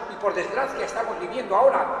años, y por desgracia estamos viviendo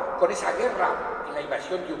ahora con esa guerra en la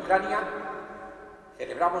invasión de Ucrania,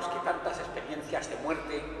 celebramos que tantas experiencias de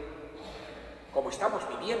muerte como estamos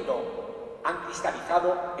viviendo han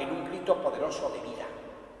cristalizado en un grito poderoso de vida.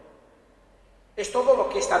 Es todo lo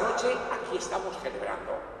que esta noche aquí estamos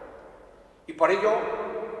celebrando. Y por ello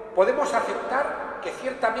podemos aceptar que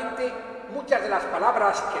ciertamente muchas de las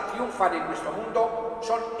palabras que triunfan en nuestro mundo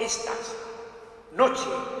son estas: noche,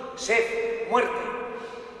 sed, muerte.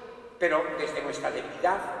 Pero desde nuestra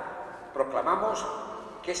debilidad proclamamos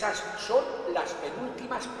que esas son las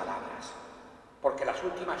penúltimas palabras, porque las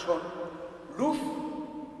últimas son luz,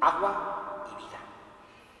 agua y vida.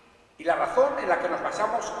 Y la razón en la que nos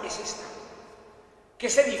basamos es esta: que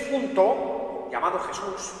ese difunto, llamado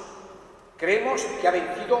Jesús, creemos que ha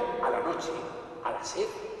vencido a la noche, a la sed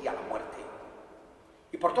y a la muerte.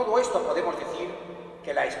 Y por todo esto podemos decir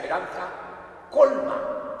que la esperanza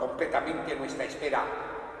colma completamente nuestra espera.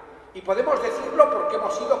 Y podemos decirlo porque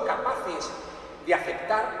hemos sido capaces de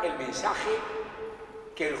aceptar el mensaje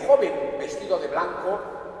que el joven vestido de blanco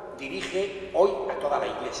dirige hoy a toda la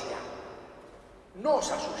Iglesia. No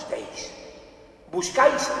os asustéis.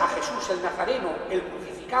 Buscáis a Jesús el Nazareno, el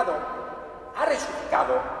crucificado. Ha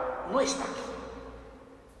resucitado, no está aquí.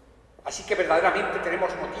 Así que verdaderamente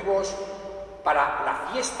tenemos motivos para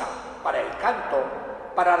la fiesta, para el canto,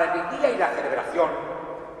 para la alegría y la celebración,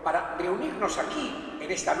 para reunirnos aquí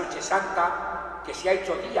en esta noche santa que se ha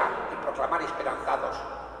hecho día y proclamar esperanzados.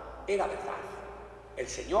 Era verdad, el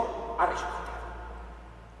Señor ha resucitado.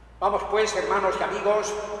 Vamos pues, hermanos y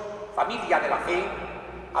amigos, familia de la fe,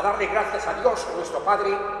 a darle gracias a Dios, nuestro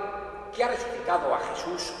Padre, que ha resucitado a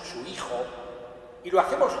Jesús, su Hijo, y lo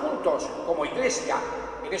hacemos juntos como Iglesia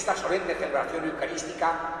en esta solemne celebración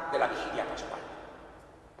eucarística de la Vigilia Pascual.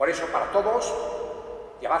 Por eso, para todos,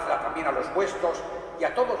 llevadla también a los vuestros y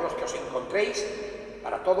a todos los que os encontréis,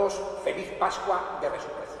 para todos, feliz Pascua de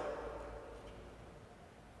Resurrección.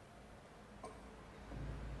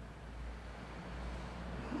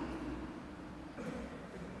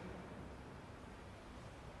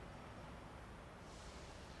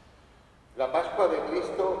 La Pascua de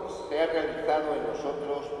Cristo se ha realizado en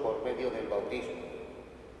nosotros por medio del bautismo.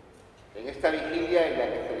 En esta vigilia en la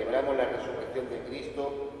que celebramos la resurrección de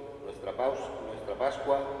Cristo, nuestra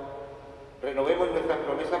Pascua, renovemos nuestras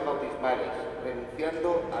promesas bautismales,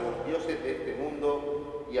 renunciando a los dioses de este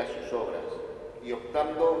mundo y a sus obras, y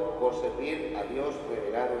optando por servir a Dios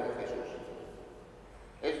revelado en Jesús.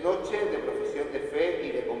 Es noche de profesión de fe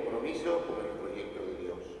y de compromiso con el proyecto de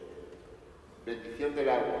Dios. Bendición del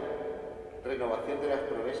agua, renovación de las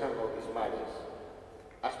promesas bautismales,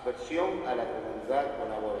 aspersión a la comunidad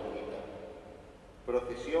con agua bendita,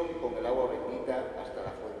 procesión con el agua bendita hasta la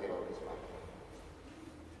fuente bautismal.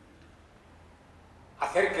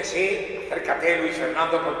 Acércate, Luis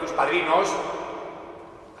Fernando, con tus padrinos,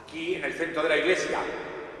 aquí en el centro de la iglesia,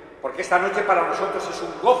 porque esta noche para nosotros es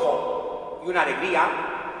un gozo y una alegría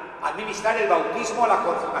administrar el bautismo, la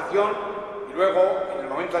confirmación y luego, en el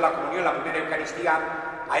momento de la comunión, la primera Eucaristía,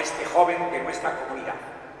 a este joven de nuestra comunidad.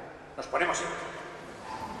 Nos ponemos en pie.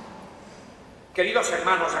 Queridos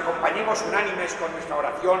hermanos, acompañemos unánimes con nuestra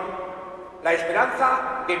oración la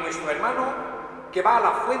esperanza de nuestro hermano que va a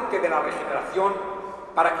la fuente de la regeneración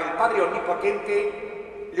para que el Padre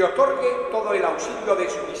Omnipotente le otorgue todo el auxilio de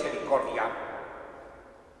su misericordia.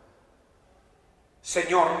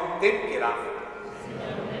 Señor, ten piedad.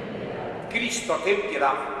 Cristo, ten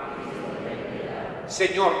piedad.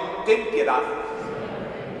 Señor, ten piedad.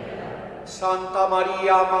 Santa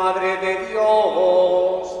María, Madre de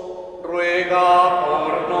Dios, ruega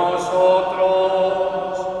por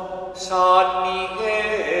nosotros. San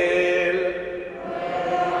Miguel,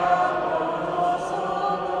 ruega por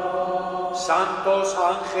nosotros. Santos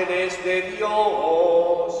ángeles de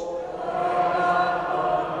Dios, ruega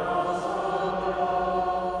por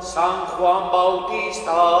nosotros. San Juan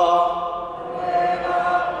Bautista, ruega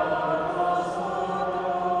por nosotros.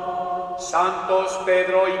 Santos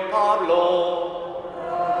Pedro y Pablo,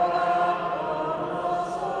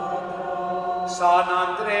 San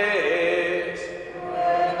Andrés,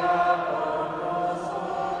 ruega por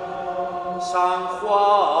nosotros. San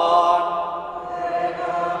Juan,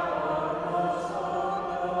 ruega por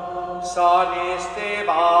nosotros. San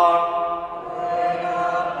Esteban, ruega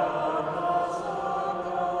por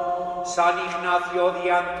nosotros. San Ignacio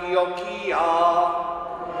de Antioquía,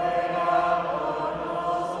 ruega por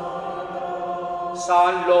nosotros.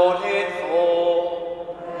 San Lorenzo,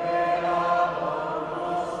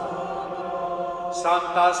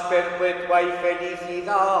 Santas perpetua y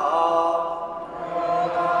felicidad,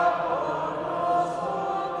 ruega por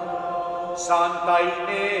nosotros. Santa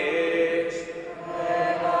Inés,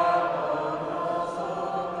 ruega por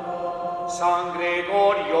nosotros. San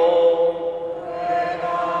Gregorio,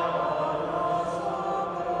 ruega por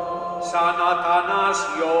nosotros. San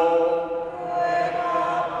Atanasio, ruega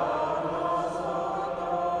por nosotros.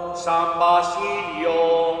 San Basilio,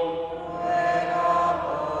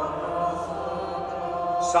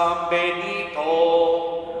 San Benito,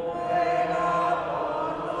 ruega por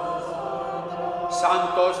nosotros.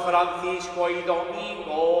 Santos Francisco y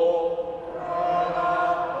Domingo, ruega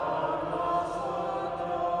por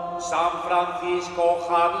nosotros. San Francisco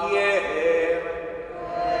Javier,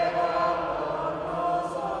 ruega por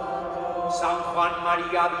nosotros. San Juan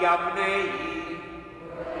María Vianney,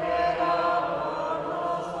 ruega por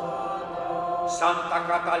nosotros. Santa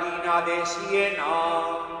Catalina de Siena,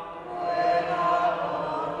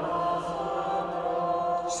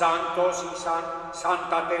 santos y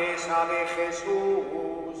Santa Teresa de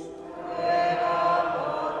Jesús, ruega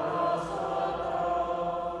por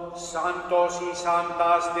nosotros. Santos y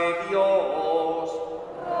santas de Dios,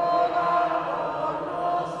 ruega por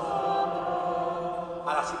nosotros.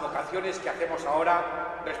 A las invocaciones que hacemos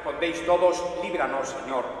ahora, respondéis todos: líbranos,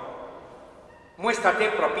 Señor. Muéstrate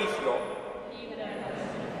propicio,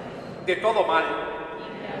 de todo mal,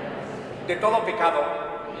 de todo pecado,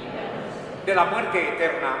 de la muerte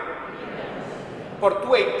eterna, por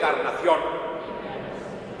tu encarnación,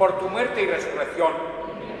 por tu muerte y resurrección,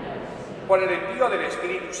 por el envío del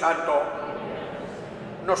Espíritu Santo,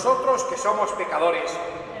 nosotros que somos pecadores,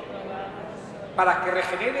 para que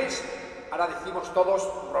regeneres, ahora decimos todos,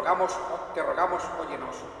 te rogamos,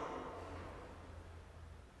 óyenos,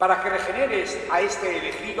 para que regeneres a este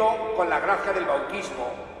elegido con la gracia del bautismo,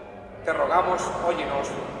 te rogamos, óyenos.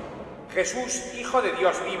 Jesús, Hijo de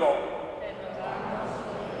Dios vivo,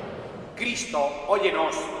 Cristo,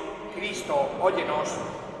 óyenos. Cristo, óyenos.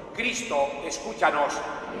 Cristo, escúchanos.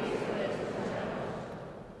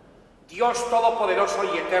 Dios Todopoderoso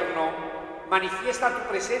y Eterno, manifiesta tu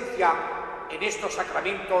presencia en estos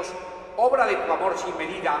sacramentos, obra de tu amor sin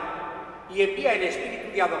medida, y envía el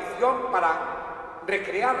espíritu de adopción para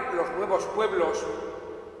recrear los nuevos pueblos,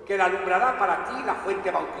 que le alumbrará para ti la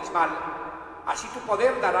fuente bautismal. Así tu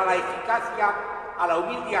poder dará la eficacia a la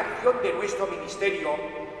humilde acción de nuestro ministerio,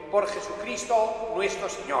 por Jesucristo nuestro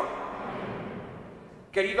Señor.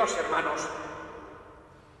 Queridos hermanos,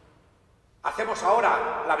 hacemos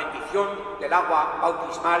ahora la bendición del agua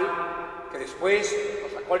bautismal, que después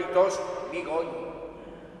los acólitos, conmigo y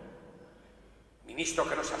el ministro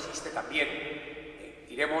que nos asiste también,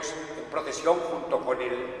 iremos en procesión junto con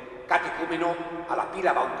el catecúmeno a la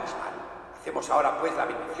pila bautismal. Hacemos ahora pues la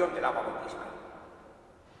bendición del agua bautismal.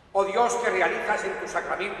 Oh Dios, que realizas en tus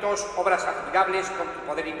sacramentos obras admirables con tu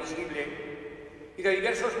poder invisible, y de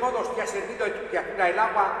diversos modos te ha servido de tu criatura el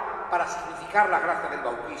agua para significar la gracia del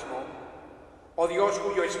bautismo. Oh Dios,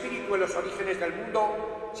 cuyo espíritu en los orígenes del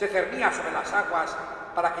mundo se cernía sobre las aguas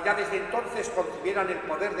para que ya desde entonces concibieran el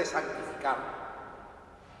poder de santificar.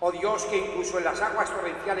 Oh Dios, que incluso en las aguas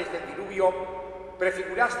torrenciales del diluvio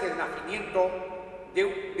prefiguraste el nacimiento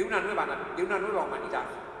de una nueva humanidad,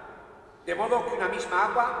 de modo que una misma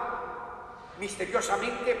agua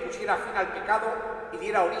misteriosamente pusiera fin al pecado y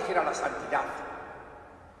diera origen a la santidad.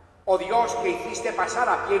 Oh Dios, que hiciste pasar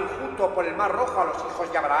a pie enjuto por el mar Rojo a los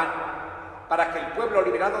hijos de Abraham, para que el pueblo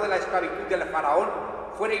liberado de la esclavitud del faraón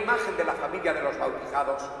fuera imagen de la familia de los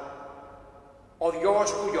bautizados. Oh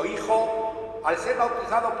Dios, cuyo Hijo, al ser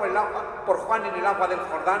bautizado por Juan en el agua del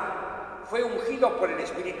Jordán, fue ungido por el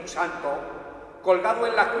Espíritu Santo, colgado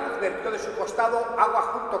en la cruz, vertió de su costado agua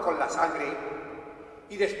junto con la sangre,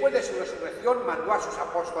 y después de su resurrección mandó a sus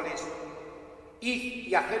apóstoles: id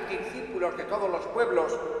y haced discípulos de todos los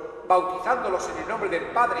pueblos, bautizándolos en el nombre del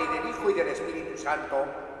Padre, y del Hijo, y del Espíritu Santo.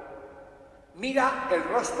 Mira el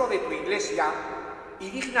rostro de tu Iglesia y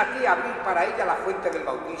dígnate abrir para ella la fuente del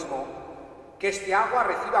bautismo, que este agua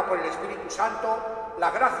reciba por el Espíritu Santo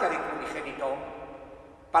la gracia de tu unigénito,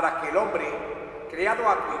 para que el hombre, creado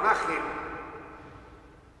a tu imagen,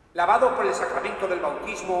 lavado por el sacramento del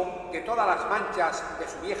bautismo de todas las manchas de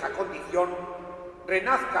su vieja condición,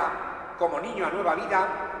 renazca como niño a nueva vida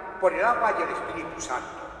por el agua y el Espíritu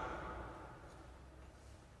Santo.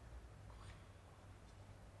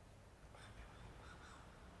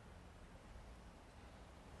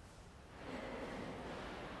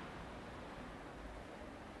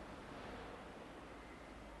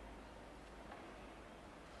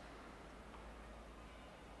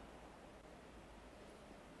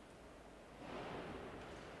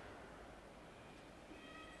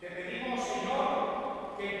 Te pedimos,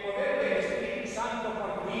 Señor, que el poder del Espíritu Santo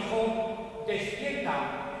por tu Hijo descienda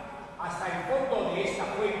hasta el fondo de esta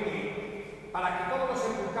fuente, para que todos los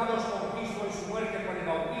sepultados con Cristo en su muerte por el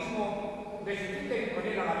bautismo resuciten con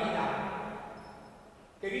Él a la vida,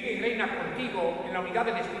 que vive y reina contigo en la unidad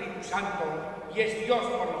del Espíritu Santo y es Dios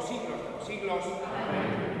por los siglos de los siglos.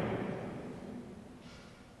 Amén.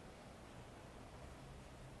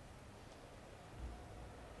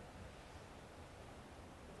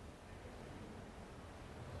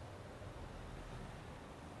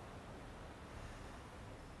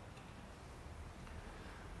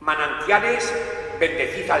 Manantiales,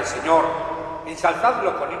 bendecid al Señor,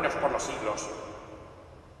 ensalzadlo con himnos por los siglos.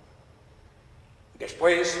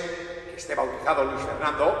 Después que esté bautizado Luis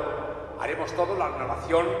Fernando, haremos toda la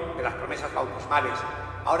renovación de las promesas bautismales.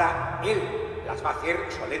 Ahora él las va a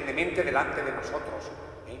hacer solemnemente delante de nosotros,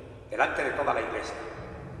 delante de toda la Iglesia.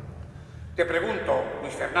 Te pregunto,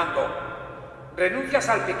 Luis Fernando, ¿renuncias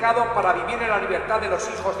al pecado para vivir en la libertad de los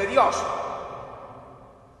hijos de Dios?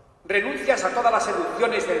 ¿Renuncias a todas las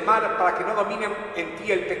seducciones del mal para que no dominen en ti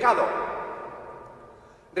el pecado?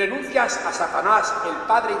 ¿Renuncias a Satanás, el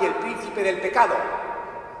padre y el príncipe del pecado?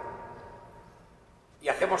 Y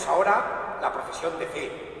hacemos ahora la profesión de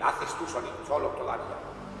fe, la haces tú solo todavía.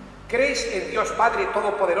 ¿Crees en Dios Padre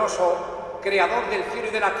Todopoderoso, Creador del cielo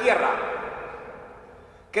y de la tierra?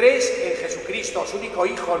 ¿Crees en Jesucristo, su único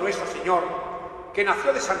Hijo, nuestro Señor, que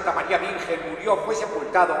nació de Santa María Virgen, murió, fue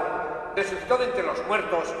sepultado, resucitó de entre los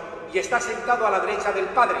muertos y está sentado a la derecha del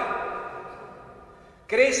Padre?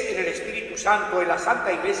 ¿Crees en el Espíritu Santo, en la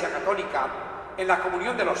Santa Iglesia Católica, en la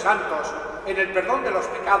comunión de los santos, en el perdón de los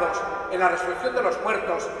pecados, en la resurrección de los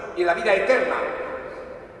muertos y en la vida eterna?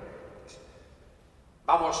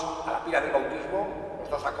 Vamos a la pila del bautismo, los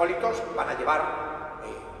dos acólitos van a llevar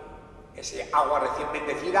ese agua recién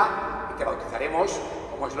bendecida y te bautizaremos,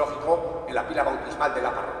 como es lógico, en la pila bautismal de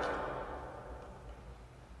la parroquia.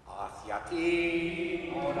 Hacia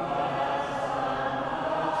ti,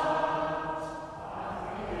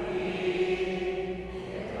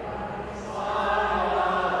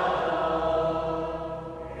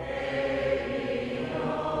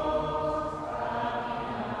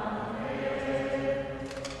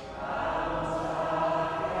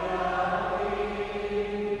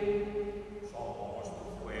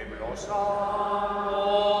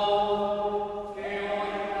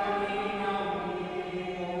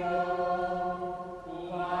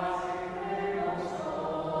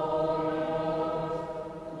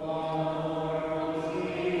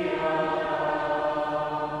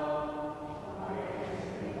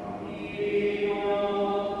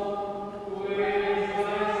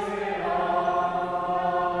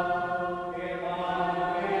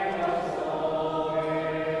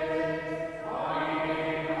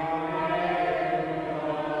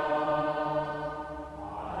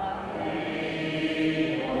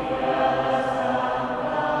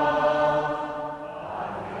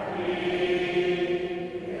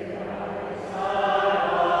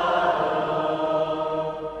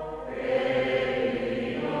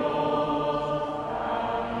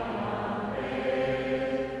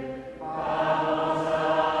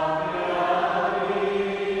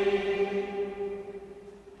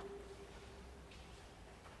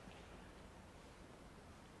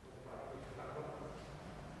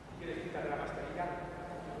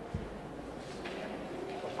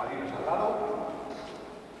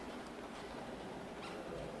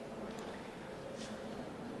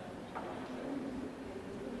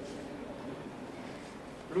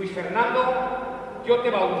 Luis Fernando, yo te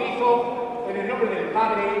bautizo en el nombre del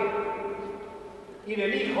Padre, y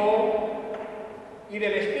del Hijo, y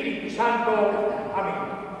del Espíritu Santo.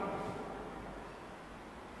 Amén.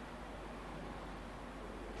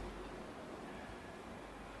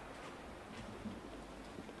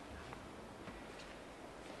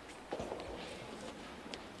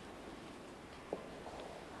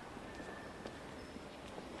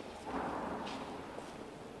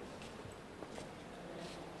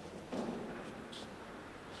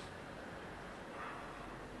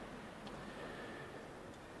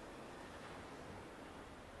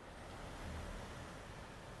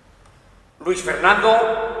 Luis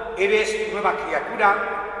Fernando, eres nueva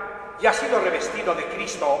criatura y has sido revestido de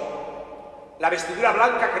Cristo. La vestidura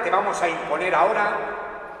blanca que te vamos a imponer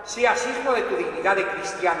ahora sea signo de tu dignidad de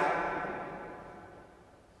cristiano.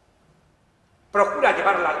 Procura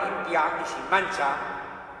llevarla limpia y sin mancha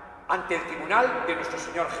ante el tribunal de nuestro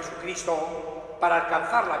Señor Jesucristo para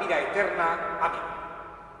alcanzar la vida eterna. Amén.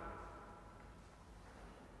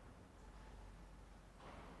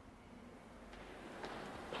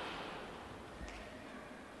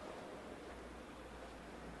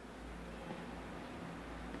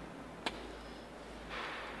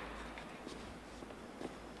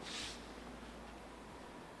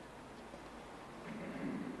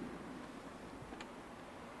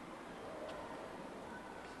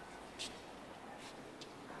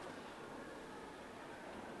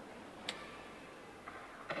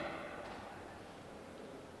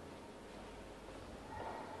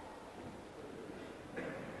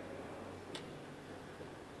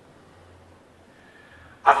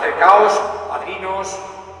 Acercaos, padrinos,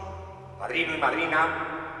 padrino y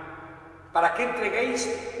madrina, para que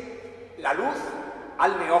entreguéis la luz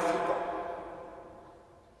al neófito.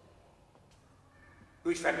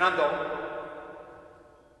 Luis Fernando,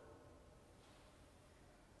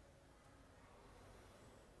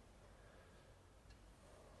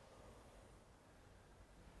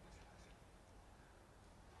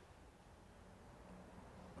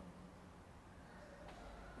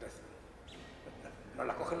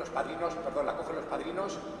 la cogen los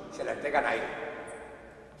padrinos, se la entregan a él.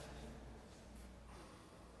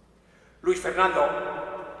 Luis Fernando,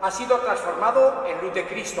 ha sido transformado en luz de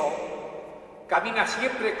Cristo. Camina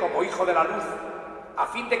siempre como hijo de la luz, a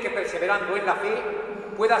fin de que perseverando en la fe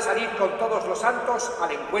pueda salir con todos los santos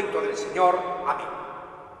al encuentro del Señor. Amén.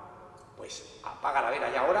 Pues apaga la vela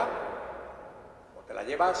ya ahora, o te la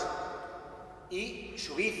llevas, y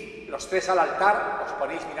subid los tres al altar, os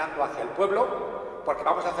ponéis mirando hacia el pueblo, porque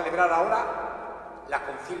vamos a celebrar ahora la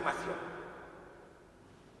confirmación.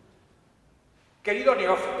 Querido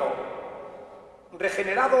neófito,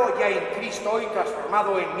 regenerado ya en Cristo y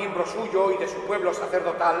transformado en miembro suyo y de su pueblo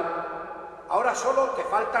sacerdotal, ahora solo te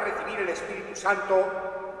falta recibir el Espíritu Santo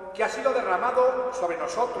que ha sido derramado sobre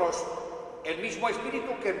nosotros, el mismo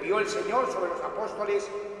Espíritu que envió el Señor sobre los apóstoles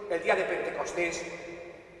el día de Pentecostés,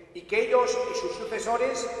 y que ellos y sus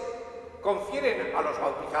sucesores confieren a los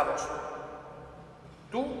bautizados.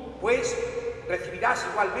 Tú, pues, recibirás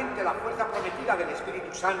igualmente la fuerza prometida del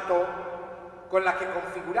Espíritu Santo, con la que,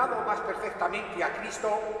 configurado más perfectamente a Cristo,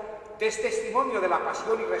 des testimonio de la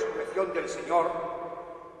pasión y resurrección del Señor,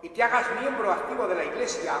 y te hagas miembro activo de la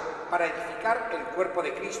Iglesia para edificar el cuerpo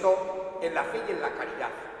de Cristo en la fe y en la caridad.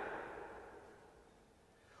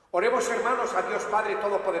 Oremos, hermanos, a Dios Padre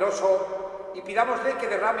Todopoderoso, y pidámosle que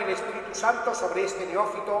derrame el Espíritu Santo sobre este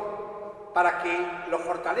neófito, para que lo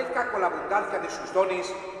fortalezca con la abundancia de sus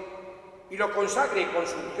dones y lo consagre con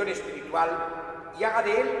su unción espiritual y haga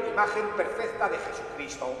de él imagen perfecta de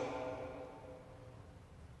Jesucristo.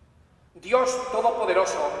 Dios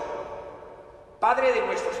Todopoderoso, Padre de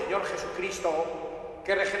nuestro Señor Jesucristo,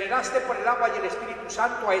 que regeneraste por el agua y el Espíritu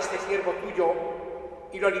Santo a este siervo tuyo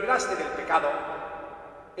y lo libraste del pecado,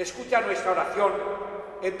 escucha nuestra oración,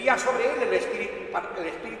 envía sobre él el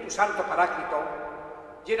Espíritu Santo Paráclito.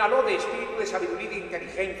 Llénalo de espíritu de sabiduría y de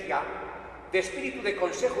inteligencia, de espíritu de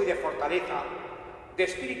consejo y de fortaleza, de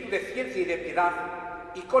espíritu de ciencia y de piedad,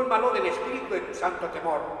 y cólmalo del espíritu de tu santo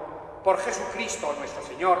temor. Por Jesucristo nuestro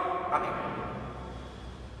Señor. Amén.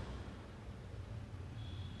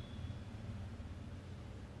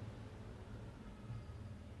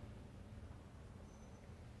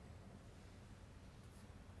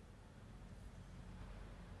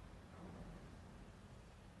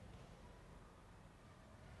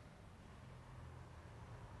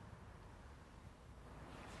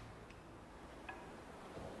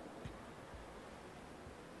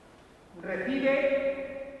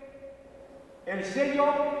 Recibe el sello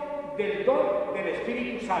del don del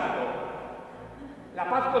Espíritu Santo. La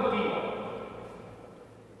paz contigo.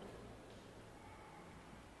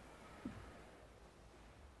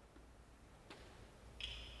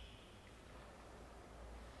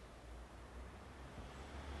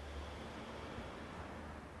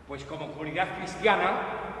 pues como comunidad cristiana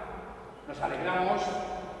nos alegramos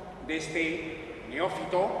de este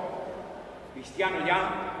neófito cristiano ya.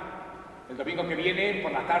 El domingo que viene,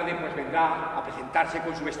 por la tarde, pues vendrá a presentarse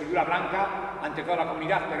con su vestidura blanca ante toda la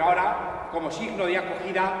comunidad, pero ahora, como signo de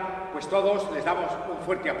acogida, pues todos les damos un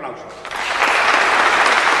fuerte aplauso.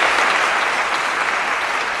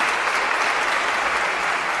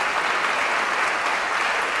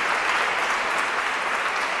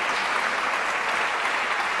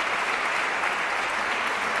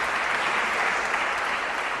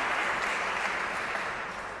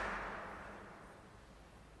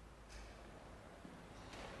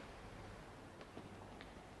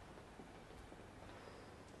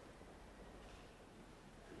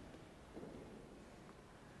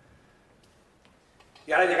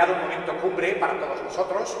 Y ahora ha llegado un momento cumbre para todos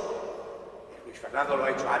nosotros. Luis Fernando lo ha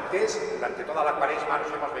hecho antes, durante toda la Cuaresma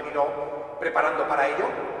nos hemos venido preparando para ello.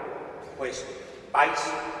 Pues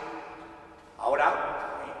vais ahora,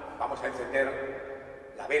 vamos a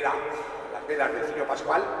encender la vela, las velas del Cirio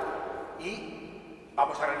Pascual, y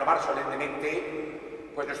vamos a renovar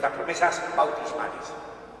solemnemente pues nuestras promesas bautismales.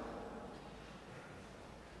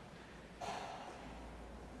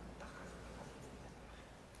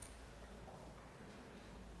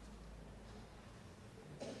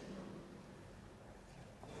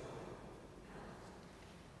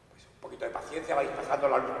 De paciencia, vais pasando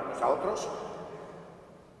la luz unos a otros.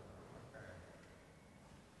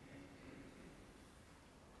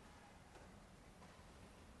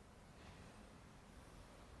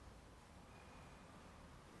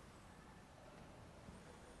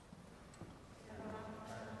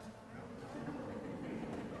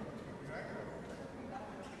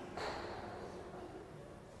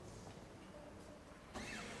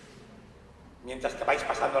 Mientras que vais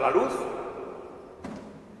pasando la luz,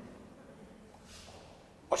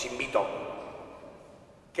 os invito,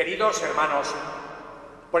 queridos hermanos,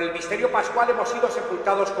 por el misterio pascual hemos sido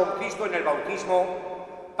sepultados con Cristo en el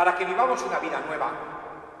bautismo para que vivamos una vida nueva.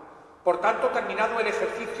 Por tanto, terminado el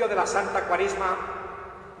ejercicio de la Santa Cuaresma,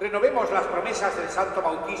 renovemos las promesas del Santo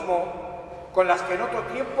Bautismo con las que en otro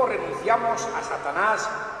tiempo renunciamos a Satanás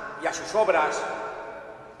y a sus obras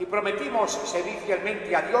y prometimos servir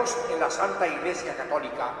fielmente a Dios en la Santa Iglesia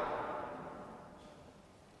Católica.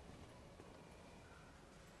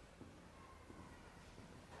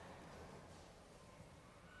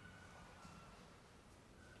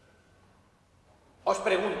 Os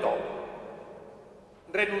pregunto,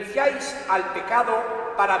 ¿renunciáis al pecado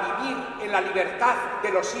para vivir en la libertad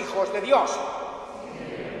de los hijos de Dios?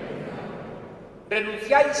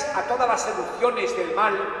 ¿Renunciáis a todas las seducciones del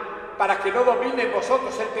mal para que no domine en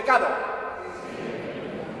vosotros el pecado?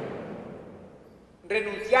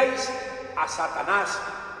 ¿Renunciáis a Satanás,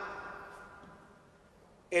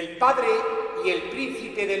 el padre y el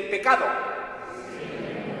príncipe del pecado?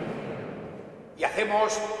 Y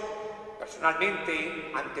hacemos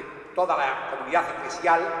personalmente, ante toda la comunidad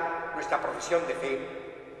eclesial, nuestra profesión de fe.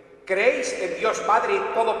 ¿Creéis en Dios Padre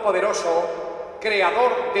Todopoderoso,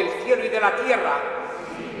 Creador del cielo y de la tierra?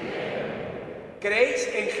 ¿Creéis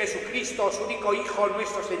en Jesucristo, su único Hijo,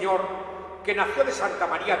 nuestro Señor, que nació de Santa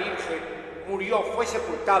María Virgen, murió, fue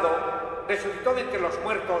sepultado, resucitó de entre los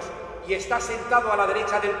muertos y está sentado a la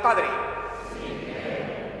derecha del Padre?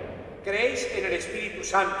 ¿Creéis en el Espíritu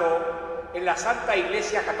Santo, en la Santa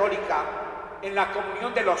Iglesia Católica, en la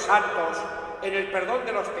comunión de los santos, en el perdón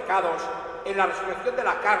de los pecados, en la resurrección de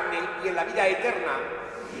la carne y en la vida eterna?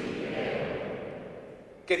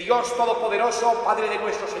 Que Dios Todopoderoso, Padre de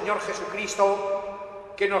nuestro Señor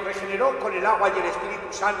Jesucristo, que nos regeneró con el agua y el Espíritu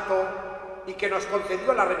Santo y que nos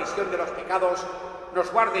concedió la remisión de los pecados, nos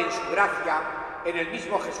guarde en su gracia, en el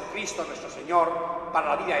mismo Jesucristo nuestro Señor,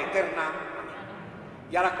 para la vida eterna. Amén.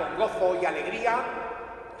 Y ahora, con gozo y alegría,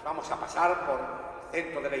 vamos a pasar por el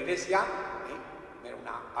centro de la iglesia, primero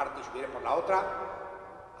una parte y subiré por la otra,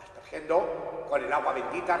 aspergiendo con el agua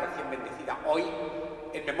bendita recién bendecida hoy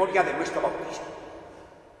en memoria de nuestro bautismo.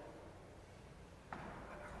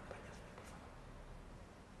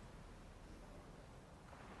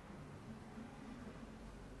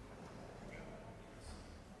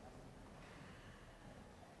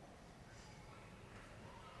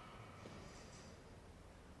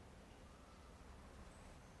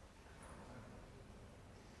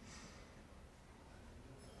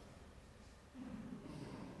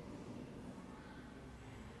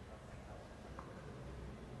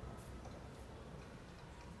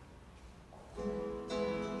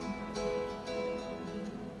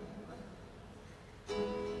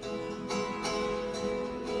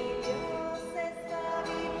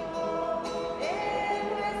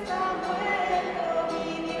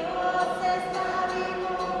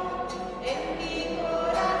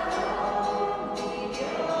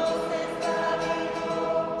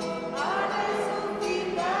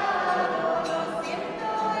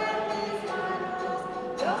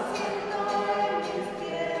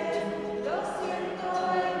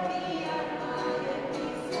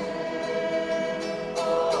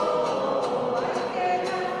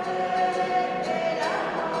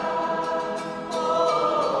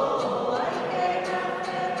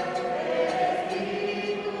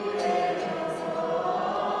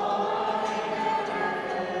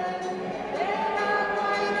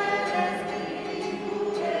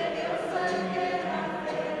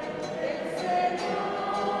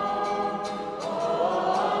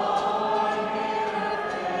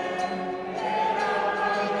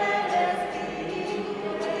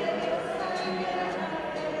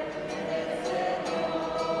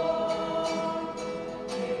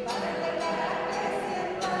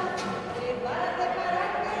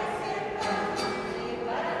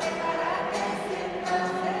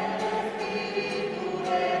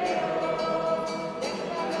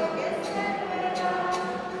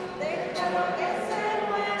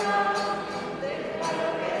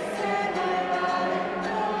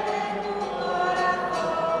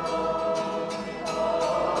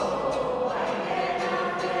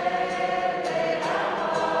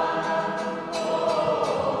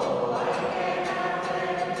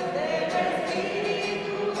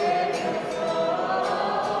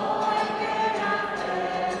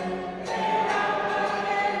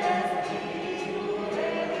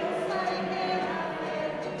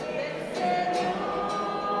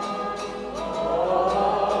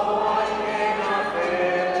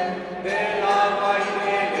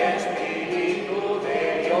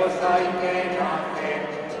 hay que nacer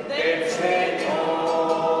del Señor.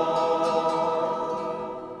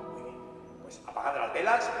 Muy bien, pues apagad las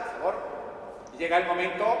velas, por favor. Y llega el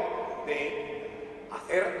momento de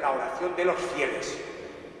hacer la oración de los fieles.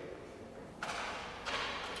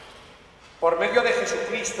 Por medio de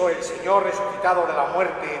Jesucristo, el Señor resucitado de la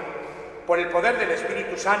muerte, por el poder del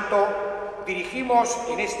Espíritu Santo, dirigimos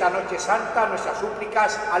en esta noche santa nuestras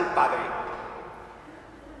súplicas al Padre.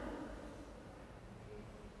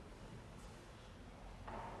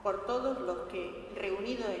 Por todos los que,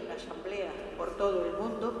 reunidos en la asamblea por todo el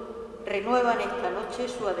mundo, renuevan esta noche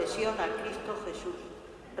su adhesión a Cristo Jesús,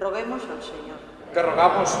 roguemos al Señor. Te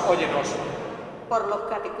rogamos, óyenos. Por los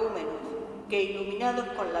catecúmenos, que iluminados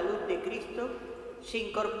con la luz de Cristo, se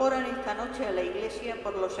incorporan esta noche a la Iglesia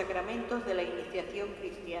por los sacramentos de la iniciación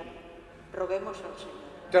cristiana. Roguemos al Señor.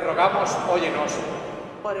 Te rogamos, óyenos.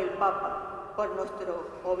 Por el Papa, por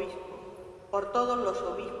nuestro obispo, por todos los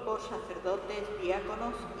obispos, sacerdotes,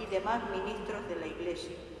 diáconos y demás ministros de la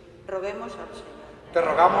Iglesia. Roguemos al Señor. Te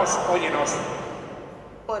rogamos, óyenos.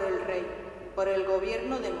 Por el Rey, por el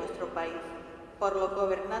gobierno de nuestro país, por los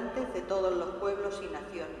gobernantes de todos los pueblos y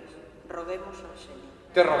naciones. Roguemos al Señor.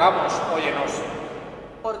 Te rogamos, óyenos.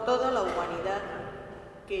 Por toda la humanidad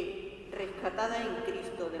que, rescatada en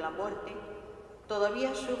Cristo de la muerte,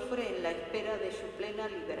 todavía sufre en la espera de su plena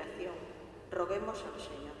liberación. Roguemos al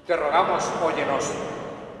Señor. Te rogamos, óyenos.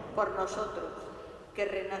 Por nosotros, que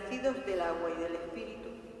renacidos del agua y del Espíritu,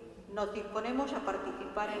 nos disponemos a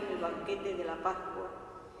participar en el banquete de la Pascua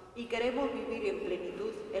y queremos vivir en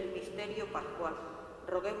plenitud el misterio pascual.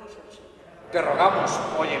 Roguemos al Señor. Te rogamos,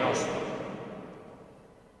 óyenos.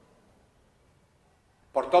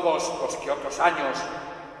 Por todos los que otros años,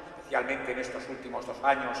 especialmente en estos últimos 2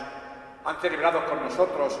 años, han celebrado con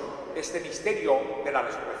nosotros este misterio de la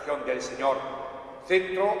resurrección del Señor,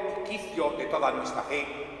 centro y quicio de toda nuestra fe,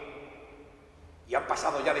 y han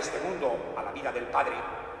pasado ya de este mundo a la vida del Padre,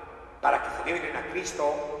 para que celebren a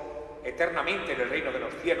Cristo eternamente en el reino de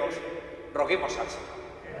los cielos, roguemos al Señor.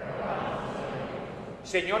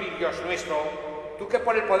 Señor y Dios nuestro, tú que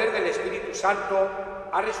por el poder del Espíritu Santo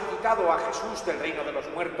has resucitado a Jesús del reino de los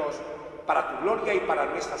muertos para tu gloria y para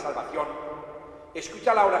nuestra salvación,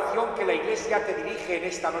 escucha la oración que la Iglesia te dirige en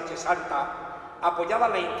esta noche santa, apoyada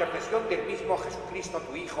en la intercesión del mismo Jesucristo,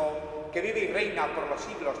 tu Hijo, que vive y reina por los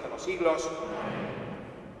siglos de los siglos.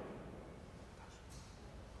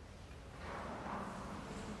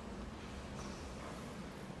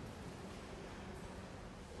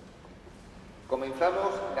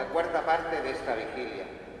 Comenzamos la cuarta parte de esta vigilia,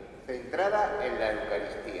 centrada en la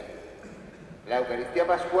Eucaristía. La Eucaristía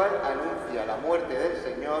Pascual anuncia la muerte del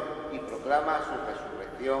Señor y proclama su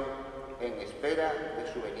resurrección en espera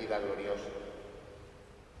de su venida gloriosa.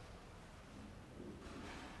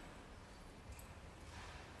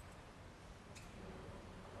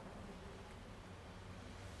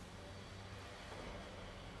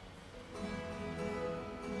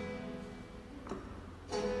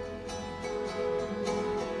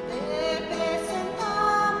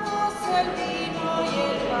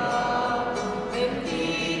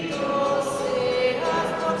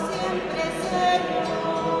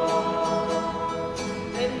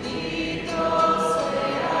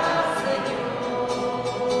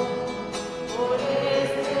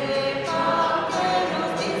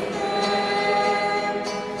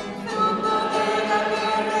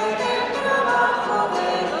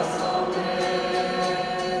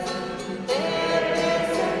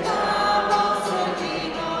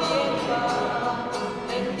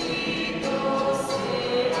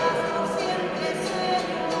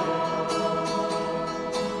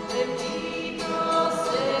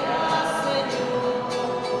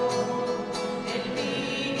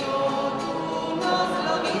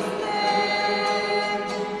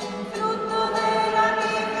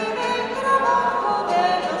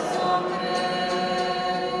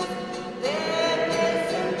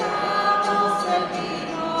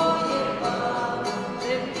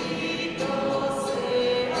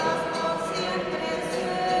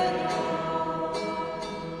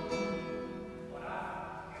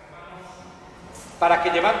 Para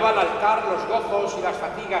que llevando al altar los gozos y las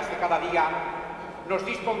fatigas de cada día, nos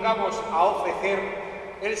dispongamos a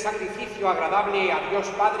ofrecer el sacrificio agradable a Dios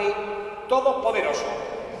Padre Todopoderoso.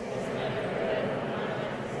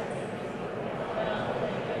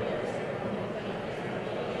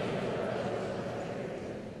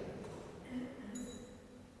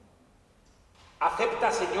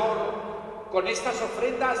 Acepta, Señor, con estas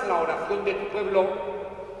ofrendas la oración de tu pueblo,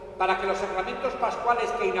 para que los sacramentos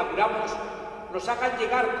pascuales que inauguramos nos hagan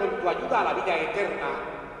llegar con tu ayuda a la vida eterna,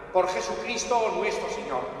 por Jesucristo nuestro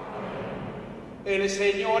Señor. El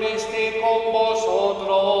Señor esté con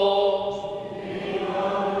vosotros.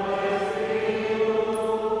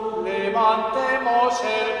 Levantemos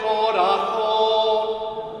el corazón.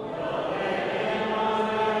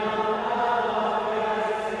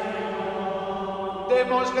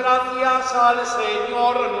 Demos gracias al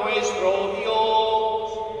Señor nuestro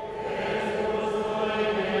Dios.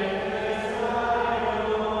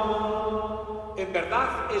 En verdad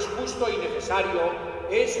es justo y necesario,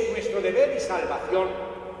 es nuestro deber y salvación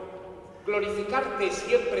glorificarte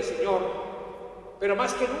siempre, Señor, pero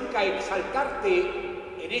más que nunca exaltarte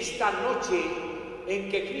en esta noche en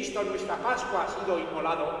que Cristo, nuestra Pascua, ha sido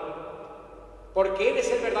inmolado, porque Él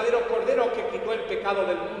es el verdadero Cordero que quitó el pecado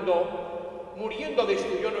del mundo, muriendo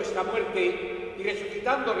destruyó nuestra muerte y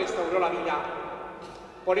resucitando restauró la vida.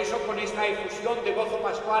 Por eso, con esta efusión de gozo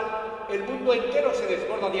pascual, el mundo entero se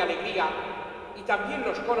desborda de alegría, y también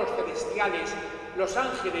los coros celestiales, los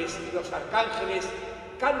ángeles y los arcángeles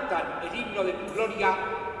cantan el himno de tu gloria,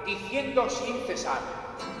 diciendo sin cesar: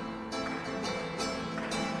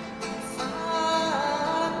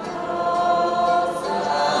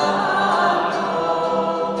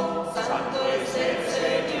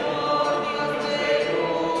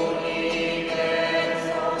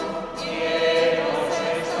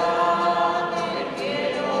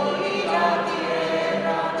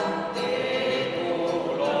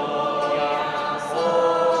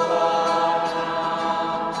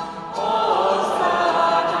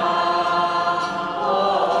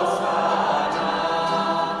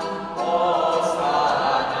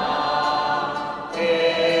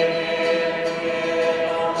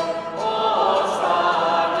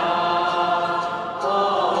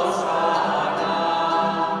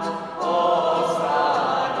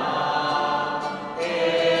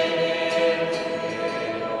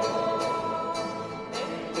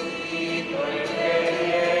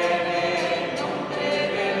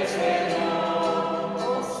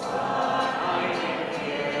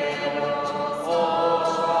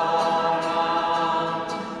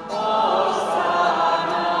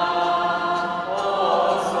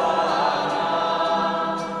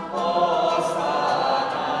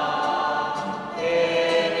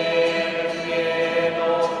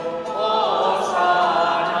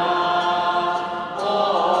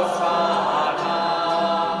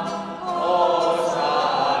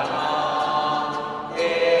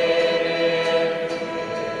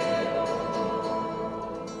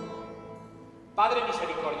 Padre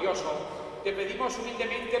misericordioso, te pedimos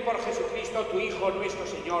humildemente por Jesucristo, tu Hijo, nuestro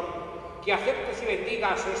Señor, que aceptes y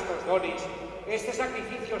bendigas estos dones, este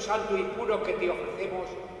sacrificio santo y puro que te ofrecemos,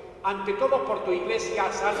 ante todo por tu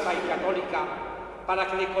Iglesia santa y católica, para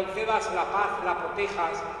que le concedas la paz, la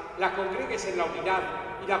protejas, la congregues en la unidad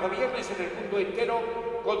y la gobiernes en el mundo entero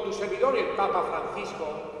con tu servidor el Papa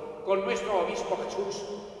Francisco, con nuestro Obispo Jesús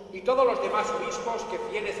y todos los demás obispos que,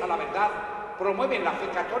 fieles a la verdad, promueven la fe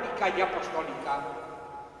católica y apostólica.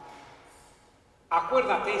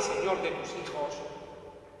 Acuérdate, Señor, de tus hijos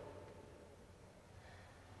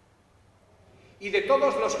y de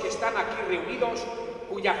todos los que están aquí reunidos,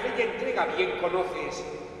 cuya fe y entrega bien conoces.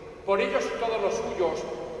 Por ellos y todos los suyos,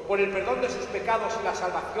 por el perdón de sus pecados y la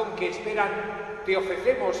salvación que esperan, te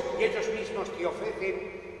ofrecemos y ellos mismos te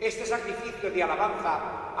ofrecen este sacrificio de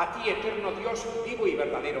alabanza a ti, eterno Dios, vivo y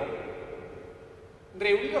verdadero.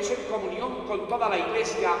 Reunidos en comunión con toda la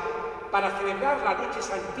Iglesia para celebrar la noche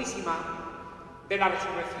santísima de la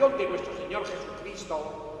resurrección de nuestro Señor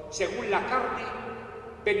Jesucristo, según la carne,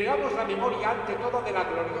 veneramos la memoria ante todo de la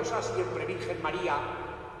gloriosa siempre Virgen María,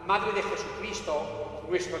 Madre de Jesucristo,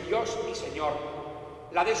 nuestro Dios y Señor,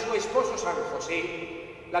 la de su esposo San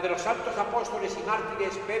José, la de los santos apóstoles y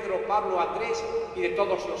mártires Pedro, Pablo, Andrés y de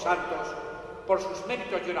todos los santos. Por sus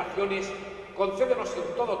méritos y oraciones, concédenos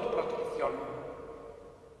en todo tu protección.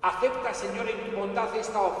 Acepta, Señor, en tu bondad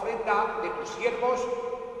esta ofrenda de tus siervos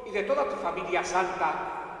y de toda tu familia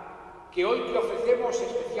santa, que hoy te ofrecemos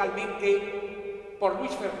especialmente por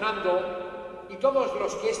Luis Fernando y todos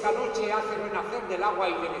los que esta noche hacen renacer del agua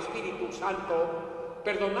y del Espíritu Santo,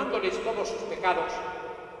 perdonándoles todos sus pecados.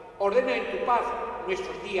 Ordena en tu paz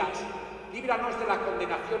nuestros días, líbranos de la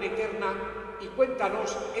condenación eterna y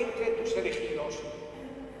cuéntanos entre tus elegidos.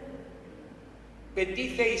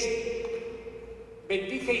 Bendice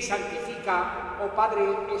y santifica, oh Padre,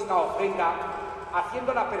 esta ofrenda,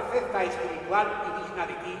 haciéndola perfecta, espiritual y digna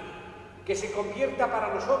de ti, que se convierta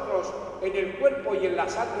para nosotros en el cuerpo y en la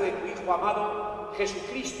sangre de tu Hijo amado,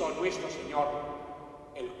 Jesucristo nuestro Señor,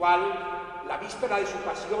 el cual, la víspera de su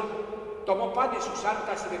pasión, tomó pan en sus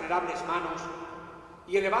santas y venerables manos,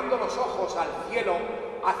 y elevando los ojos al cielo,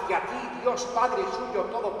 hacia ti, Dios Padre suyo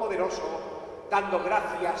todopoderoso, dando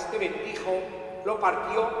gracias, te bendijo, lo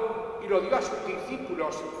partió y lo dio a sus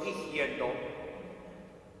discípulos, diciendo: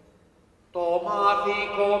 tomad y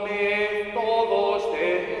comed todos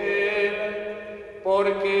de él,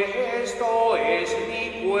 porque esto es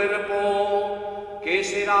mi cuerpo, que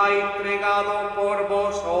será entregado por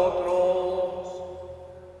vosotros.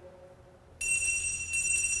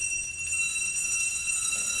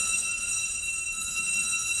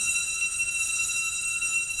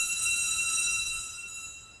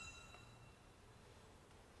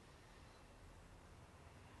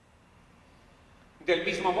 Del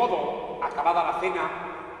mismo modo, acabada la cena,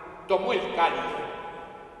 tomó el cáliz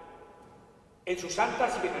en sus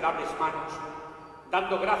santas y venerables manos,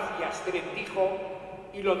 dando gracias, te bendijo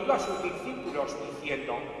y lo dio a sus discípulos,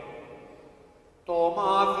 diciendo: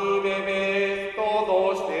 tomad y bebed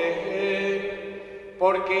todos de él,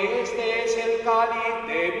 porque este es el cáliz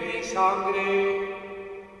de mi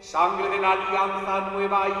sangre, sangre de la alianza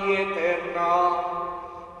nueva y eterna,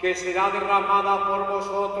 que será derramada por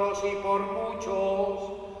vosotros y por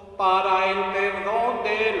muchos para el perdón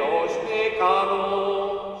de los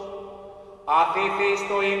pecados. Haced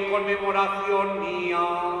esto en conmemoración mía.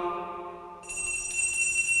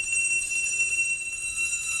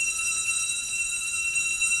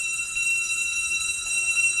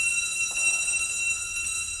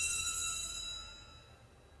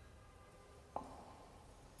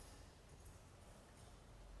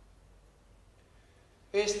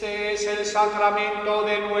 Este es el sacramento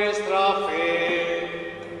de nuestra fe.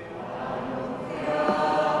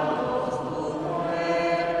 Anunciamos tu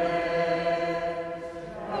muerte,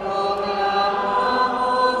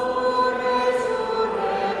 proclamamos tu resurrección.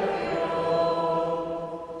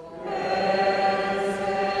 Ven,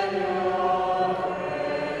 Señor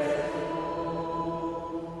Jesús.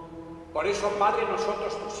 Por eso, Padre,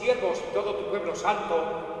 nosotros, tus siervos y todo tu pueblo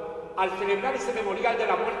santo, al celebrar este memorial de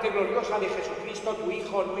la muerte gloriosa de Jesucristo, tu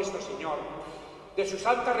Hijo, nuestro Señor, de su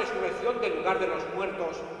santa resurrección del lugar de los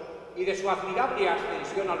muertos y de su admirable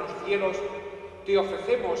ascensión a los cielos, te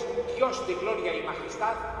ofrecemos, Dios de gloria y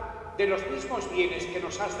majestad, de los mismos bienes que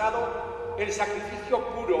nos has dado, el sacrificio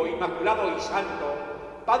puro, inmaculado y santo,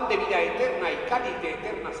 pan de vida eterna y cáliz de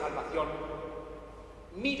eterna salvación.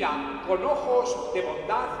 Mira con ojos de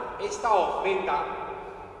bondad esta ofrenda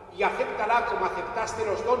y acéptala como aceptaste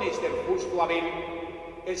los dones del justo Abel,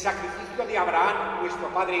 el sacrificio de Abraham, nuestro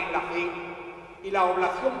padre en la fe, y la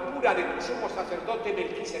oblación pura de tu sumo sacerdote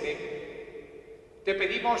Melquisedec. Te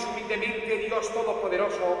pedimos humildemente, Dios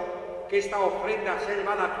Todopoderoso, que esta ofrenda sea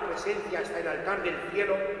llevada a tu presencia hasta el altar del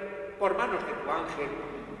cielo por manos de tu ángel,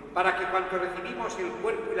 para que cuando recibimos el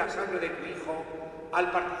cuerpo y la sangre de tu Hijo,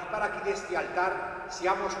 al participar aquí de este altar,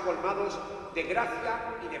 seamos colmados de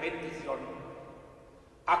gracia y de bendición.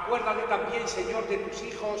 Acuérdate también, Señor, de tus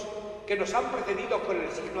hijos que nos han precedido con el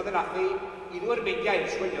signo de la fe y duermen ya el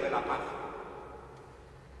sueño de la paz.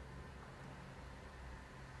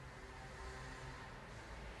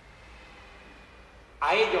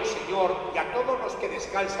 A ellos, Señor, y a todos los que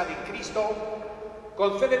descansan en Cristo,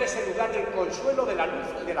 concédeles el lugar del consuelo, de la luz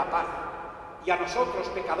y de la paz. Y a nosotros,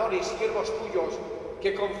 pecadores, siervos tuyos,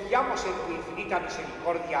 que confiamos en tu infinita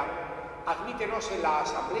misericordia, admítenos en la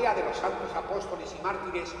asamblea de los santos apóstoles y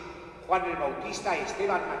mártires Juan el Bautista,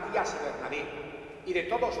 Esteban, Matías y Bernabé, y de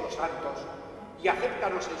todos los santos, y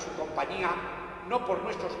acéptanos en su compañía, no por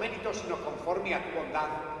nuestros méritos, sino conforme a tu bondad,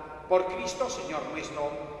 por Cristo Señor nuestro,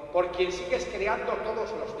 por quien sigues creando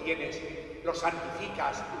todos los bienes, los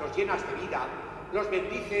santificas, los llenas de vida, los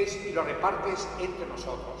bendices y los repartes entre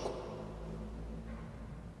nosotros.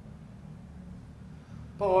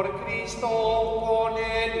 Por Cristo, con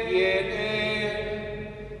Él y en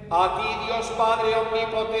Él, a ti, Dios Padre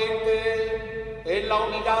Omnipotente, en la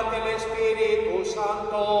unidad del Espíritu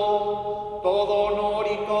Santo, todo honor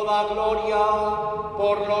y toda gloria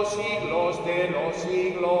por los siglos de los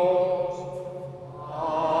siglos.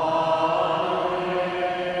 Amén.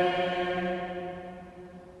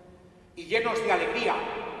 Y llenos de alegría,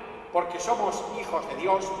 porque somos hijos de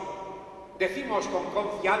Dios, decimos con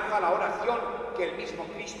confianza la oración que el mismo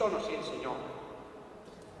Cristo nos enseñó.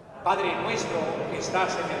 Padre nuestro que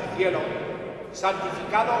estás en el cielo,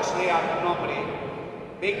 santificado sea tu nombre.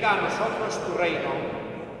 Venga a nosotros tu reino.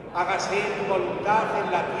 Hágase tu voluntad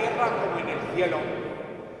en la tierra como en el cielo.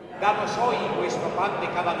 Danos hoy nuestro pan de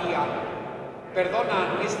cada día.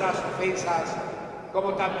 Perdona nuestras ofensas,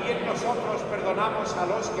 como también nosotros perdonamos a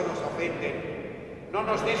los que nos ofenden. No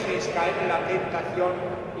nos dejes caer en la tentación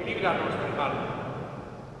y líbranos del mal.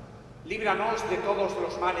 Líbranos de todos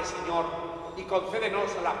los males, Señor, y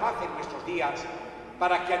concédenos la paz en nuestros días,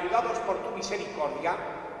 para que, ayudados por tu misericordia,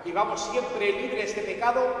 vivamos siempre libres de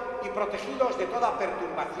pecado y protegidos de toda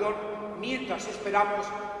perturbación, mientras esperamos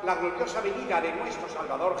la gloriosa venida de nuestro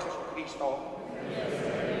Salvador Jesucristo.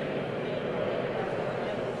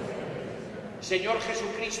 Señor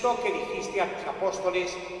Jesucristo, que dijiste a tus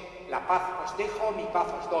apóstoles, la paz os dejo, mi paz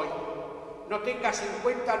os doy. No tengas en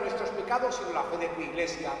cuenta nuestros pecados, sino la fe de tu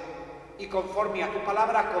Iglesia, y conforme a tu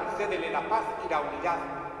palabra concédele la paz y la unidad,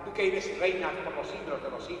 tú que vives y reinas por los siglos de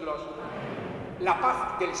los siglos. La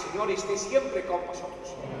paz del Señor esté siempre con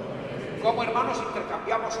vosotros. Como hermanos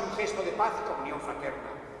intercambiamos un gesto de paz y comunión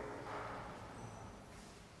fraterna.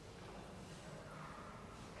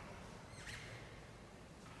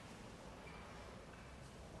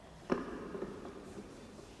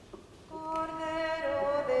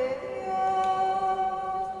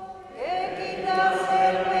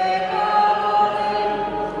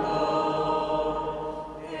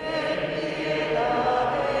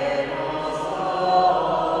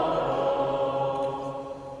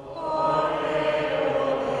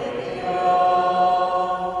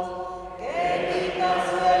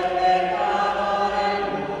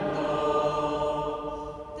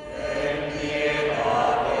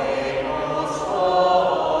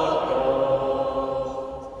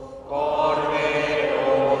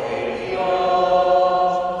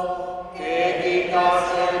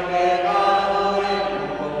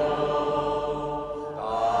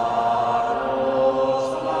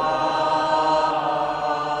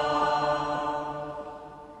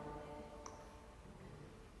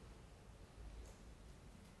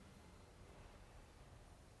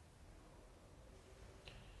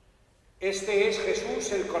 Este es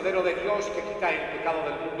Jesús, el Cordero de Dios, que quita el pecado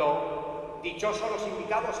del mundo. Dichosos los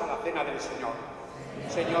invitados a la cena del Señor.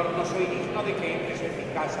 Señor, no soy digno de que entres en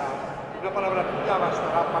mi casa. Una palabra tuya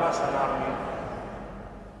bastará para sanarme.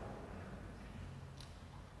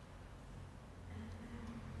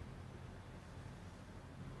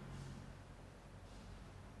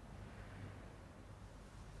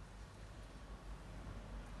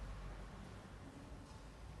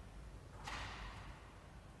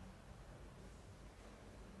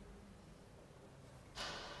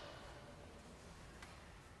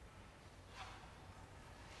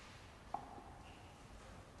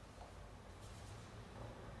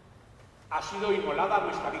 Ha sido inmolada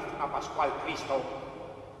nuestra víctima pascual, Cristo.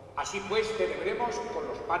 Así pues, celebremos con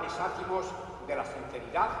los panes ácimos de la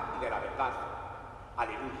sinceridad y de la verdad.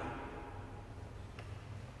 Aleluya.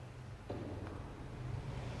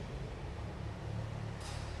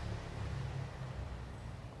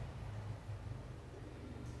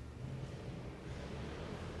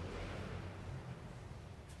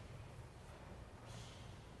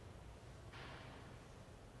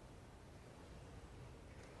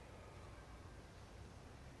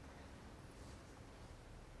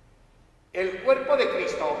 El cuerpo de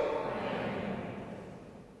Cristo.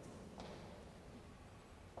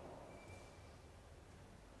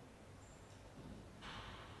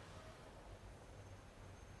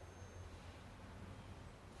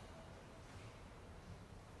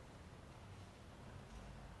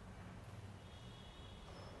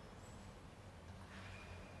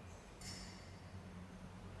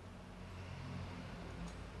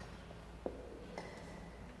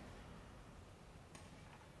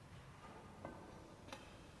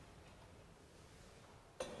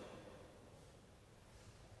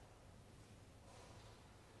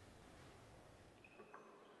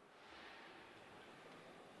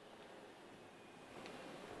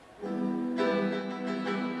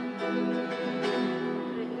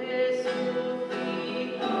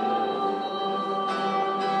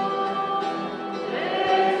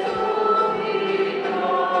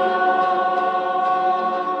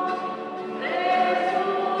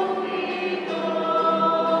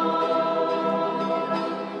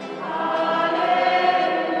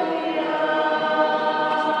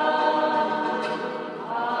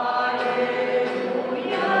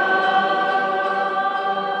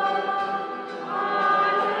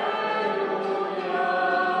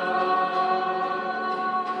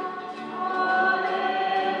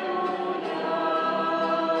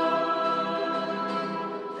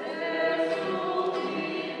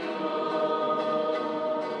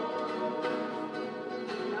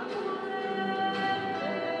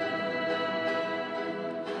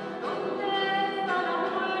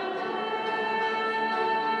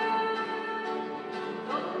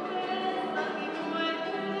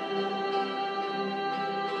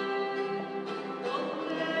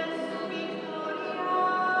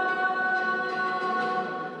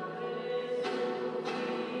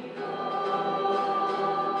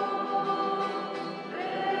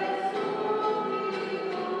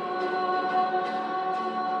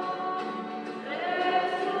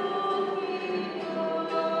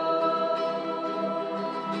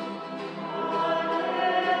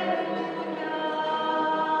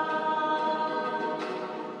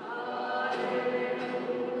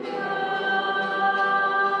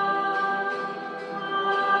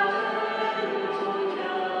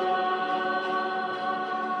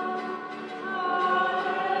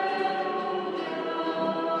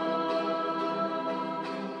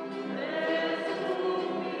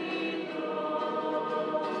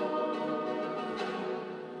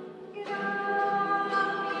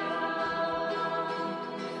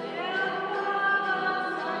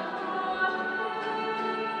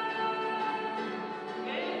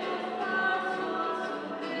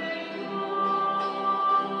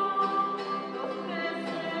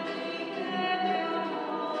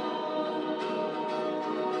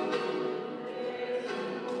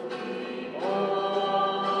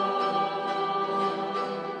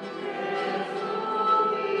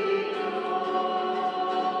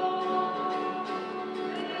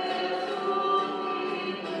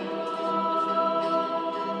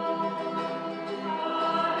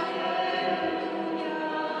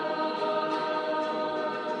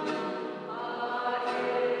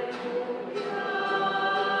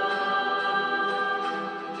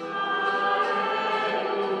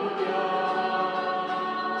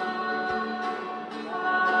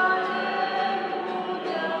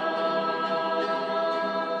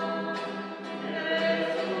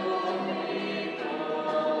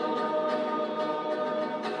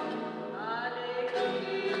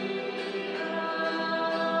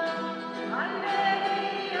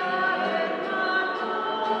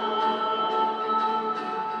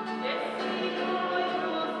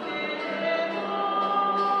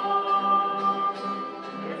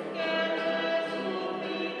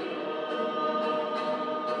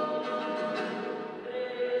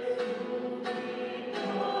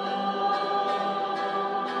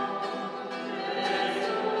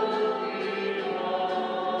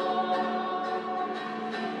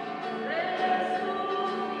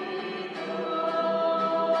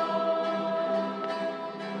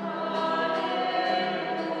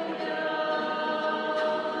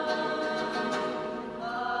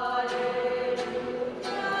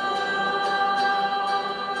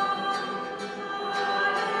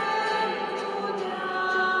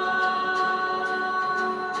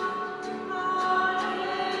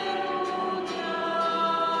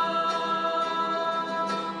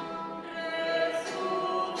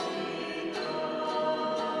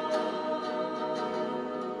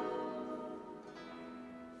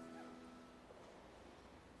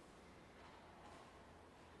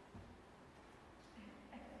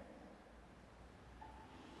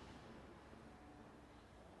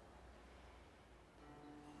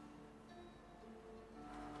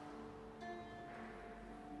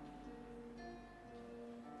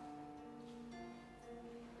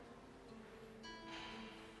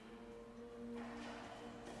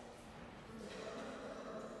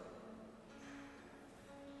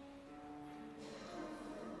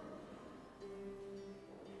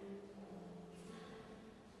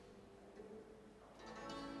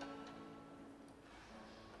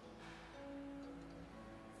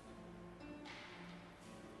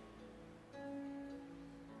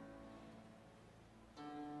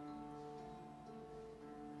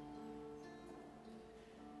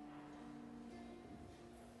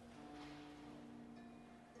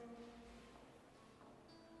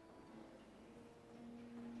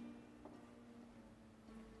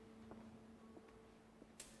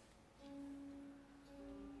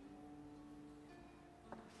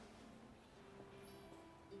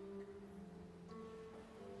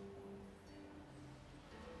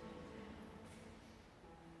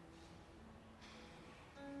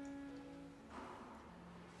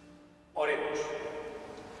 Oremos.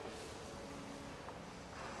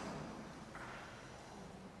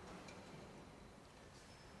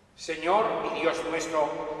 Señor y Dios nuestro,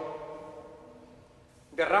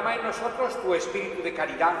 derrama en nosotros tu espíritu de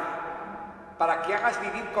caridad para que hagas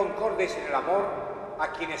vivir concordes en el amor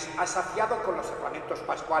a quienes has saciado con los sacramentos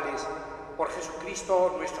pascuales por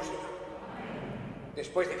Jesucristo nuestro Señor.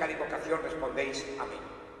 Después de cada invocación respondéis amén.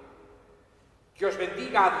 Que os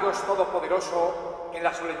bendiga Dios Todopoderoso en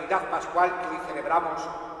la solemnidad pascual que hoy celebramos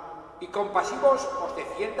y compasivos os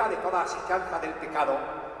defienda de toda asechanza del pecado.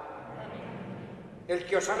 El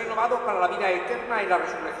que os ha renovado para la vida eterna en la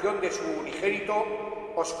resurrección de su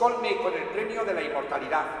unigénito os colme con el premio de la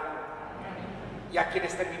inmortalidad. Y a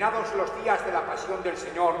quienes terminados los días de la Pasión del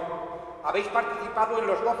Señor habéis participado en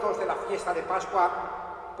los gozos de la fiesta de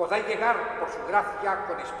Pascua, podáis llegar por su gracia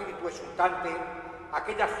con espíritu exultante a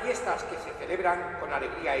aquellas fiestas que se celebran con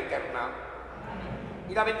alegría eterna.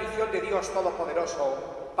 Y la bendición de Dios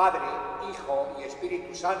Todopoderoso, Padre, Hijo y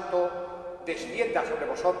Espíritu Santo, descienda sobre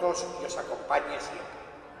vosotros y os acompañe siempre.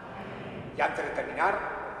 Y antes de terminar,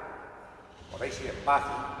 podéis ir en paz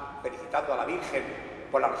y felicitando a la Virgen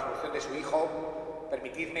por la resurrección de su Hijo,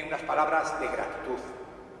 permitidme unas palabras de gratitud.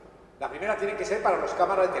 La primera tiene que ser para los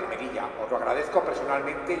cámaras de Melilla. Os lo agradezco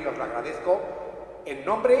personalmente y os lo agradezco en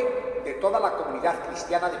nombre de toda la comunidad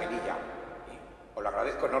cristiana de Melilla. Y os lo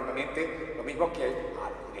agradezco enormemente, lo mismo que a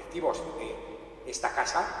los directivos de esta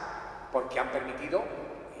casa, porque han permitido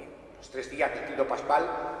los 3 días del Trido Pascual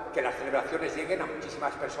que las celebraciones lleguen a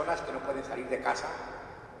muchísimas personas que no pueden salir de casa,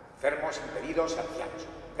 enfermos, impedidos, ancianos.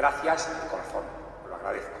 Gracias de corazón, os lo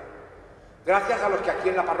agradezco. Gracias a los que aquí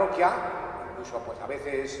en la parroquia, incluso pues a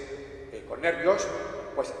veces con nervios,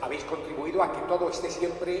 pues habéis contribuido a que todo esté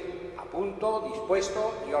siempre a punto,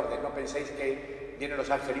 dispuesto y orden. No penséis que vienen los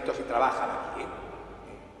angelitos y trabajan aquí,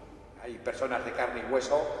 ¿eh? Hay personas de carne y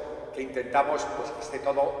hueso que intentamos pues que esté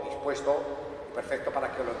todo dispuesto y perfecto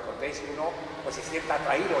para que lo encontréis y uno pues se sienta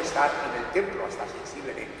atraído a estar en el templo hasta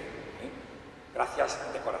sensiblemente, ¿eh?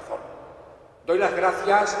 Gracias de corazón. Doy las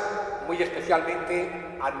gracias muy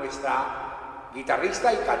especialmente a nuestra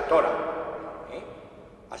guitarrista y cantora.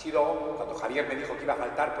 Ha sido, cuando Javier me dijo que iba a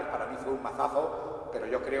faltar, pues para mí fue un mazazo, pero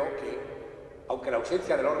yo creo que, aunque la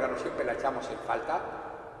ausencia del órgano siempre la echamos en falta,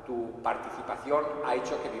 tu participación ha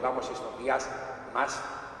hecho que vivamos estos días más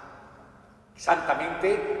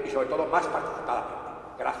santamente y sobre todo más participadamente.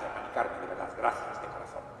 Gracias, Mari Carmen, de verdad, gracias de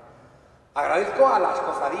corazón. Agradezco a las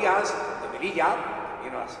cofradías de Melilla,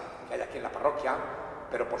 también a las que hay aquí en la parroquia,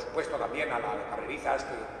 pero por supuesto también a las cabrerizas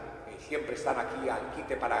que siempre están aquí al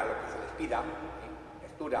quite para lo que se les pida,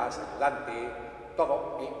 ayudante,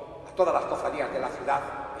 todo, a todas las cofradías de la ciudad,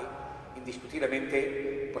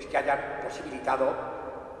 indiscutiblemente, pues que hayan posibilitado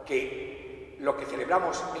que lo que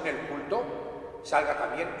celebramos en el culto salga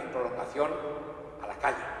también en prolongación a la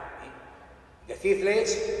calle.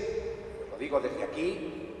 Decidles, os lo digo desde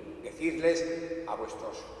aquí, decidles a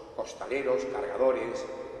vuestros costaleros, cargadores,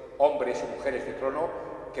 hombres y mujeres de trono,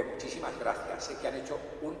 que muchísimas gracias. Sé que han hecho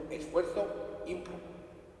un esfuerzo ímprobo,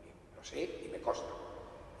 lo sé y me consta.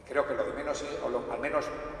 Creo que lo de menos, o al menos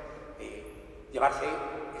llevarse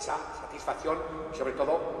esa satisfacción y sobre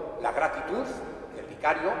todo la gratitud del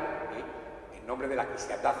vicario en nombre de la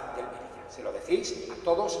cristiandad del Melilla. Se lo decís a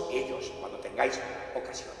todos ellos cuando tengáis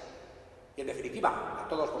ocasión. Y en definitiva, a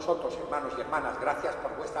todos vosotros, hermanos y hermanas, gracias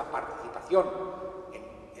por vuestra participación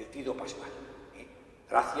en el Trido Pascual.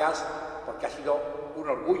 Gracias porque ha sido un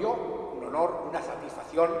orgullo, un honor, una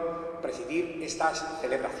satisfacción presidir estas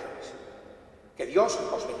celebraciones. Que Dios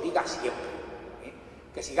os bendiga siempre,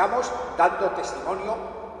 que sigamos dando testimonio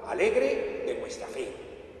alegre de nuestra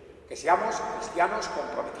fe, que seamos cristianos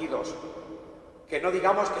comprometidos, que no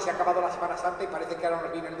digamos que se ha acabado la Semana Santa y parece que ahora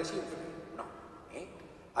nos viene el desinfle. No,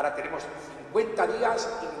 ahora tenemos 50 días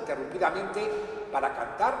ininterrumpidamente para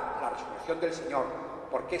cantar la resurrección del Señor,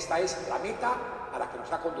 porque esta es la meta a la que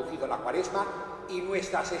nos ha conducido la Cuaresma y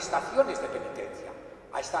nuestras estaciones de penitencia,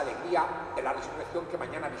 a esta alegría de la resurrección que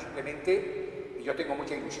mañana visiblemente, y yo tengo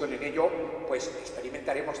mucha ilusión en ello, pues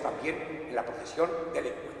experimentaremos también en la procesión del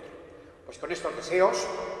encuentro. Pues con estos deseos,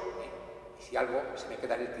 y si algo se me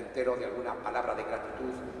queda en el tintero de alguna palabra de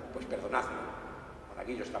gratitud, pues perdonadme,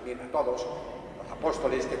 monaguillos también a todos, los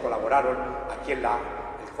apóstoles que colaboraron aquí en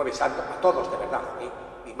el Jueves Santo, a todos de verdad,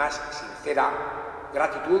 mi más sincera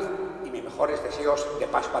gratitud y mis mejores deseos de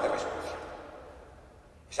Pascua de Resurrección.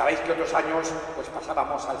 Sabéis que otros años pues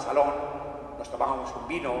pasábamos al salón, nos tomábamos un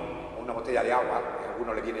vino o una botella de agua, que a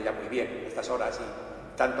alguno le viene ya muy bien a estas horas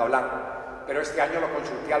y tanto hablar, pero este año lo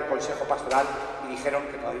consulté al Consejo Pastoral y dijeron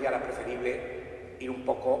que todavía era preferible ir un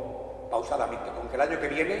poco pausadamente, con que el año que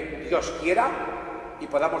viene, Dios quiera, y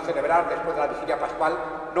podamos celebrar después de la Vigilia Pascual,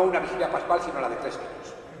 no una Vigilia Pascual, sino la de 3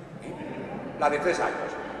 años. La de 3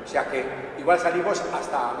 años. O sea que igual salimos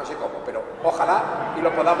hasta no sé cómo, pero ojalá y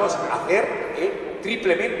lo podamos hacer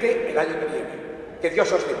triplemente el año que viene. Que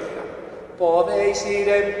Dios os bendiga. Podéis ir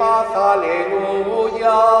en paz,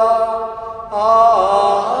 aleluya,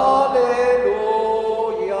 aleluya.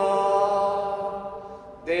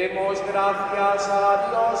 Demos gracias a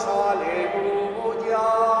Dios, aleluya,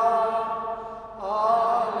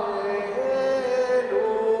 aleluya.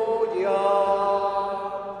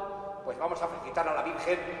 Pues vamos a felicitar a la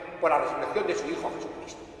Virgen por la resurrección de su Hijo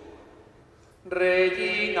Jesucristo.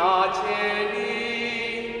 Regina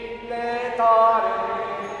Celi letare.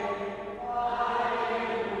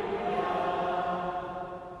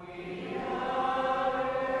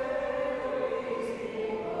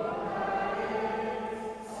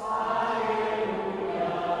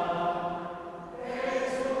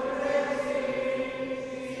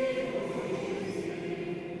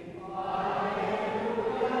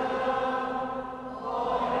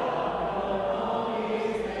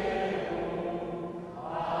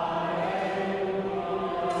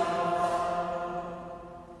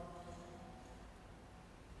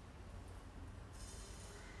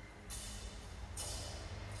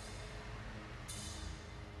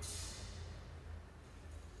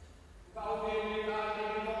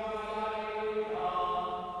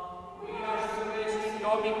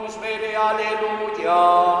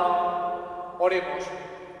 Oremos.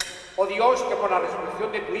 Oh Dios, que por la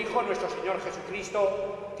resurrección de tu Hijo, nuestro Señor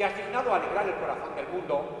Jesucristo, te has dignado a alegrar el corazón del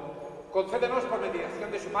mundo, concédenos por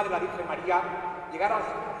mediación de su Madre la Virgen María llegar a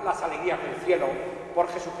las alegrías del cielo, por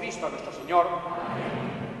Jesucristo nuestro Señor.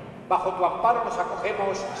 Amén. Bajo tu amparo nos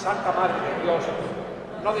acogemos, Santa Madre de Dios.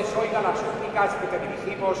 No desoiga las súplicas que te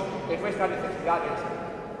dirigimos en nuestras necesidades.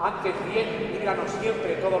 Antes bien, líbranos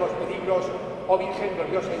siempre de todos los peligros, oh Virgen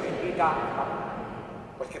gloriosa y bendita.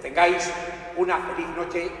 Pues que tengáis una feliz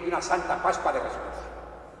noche y una santa Pascua de Resurrección.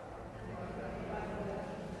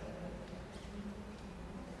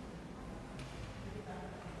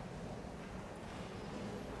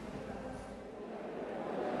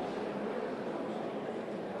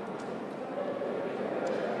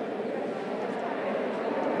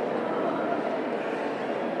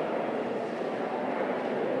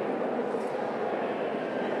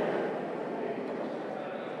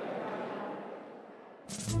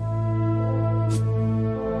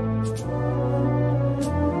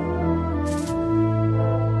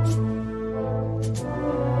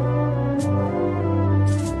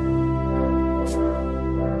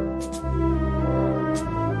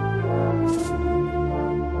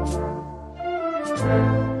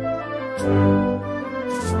 Thank you.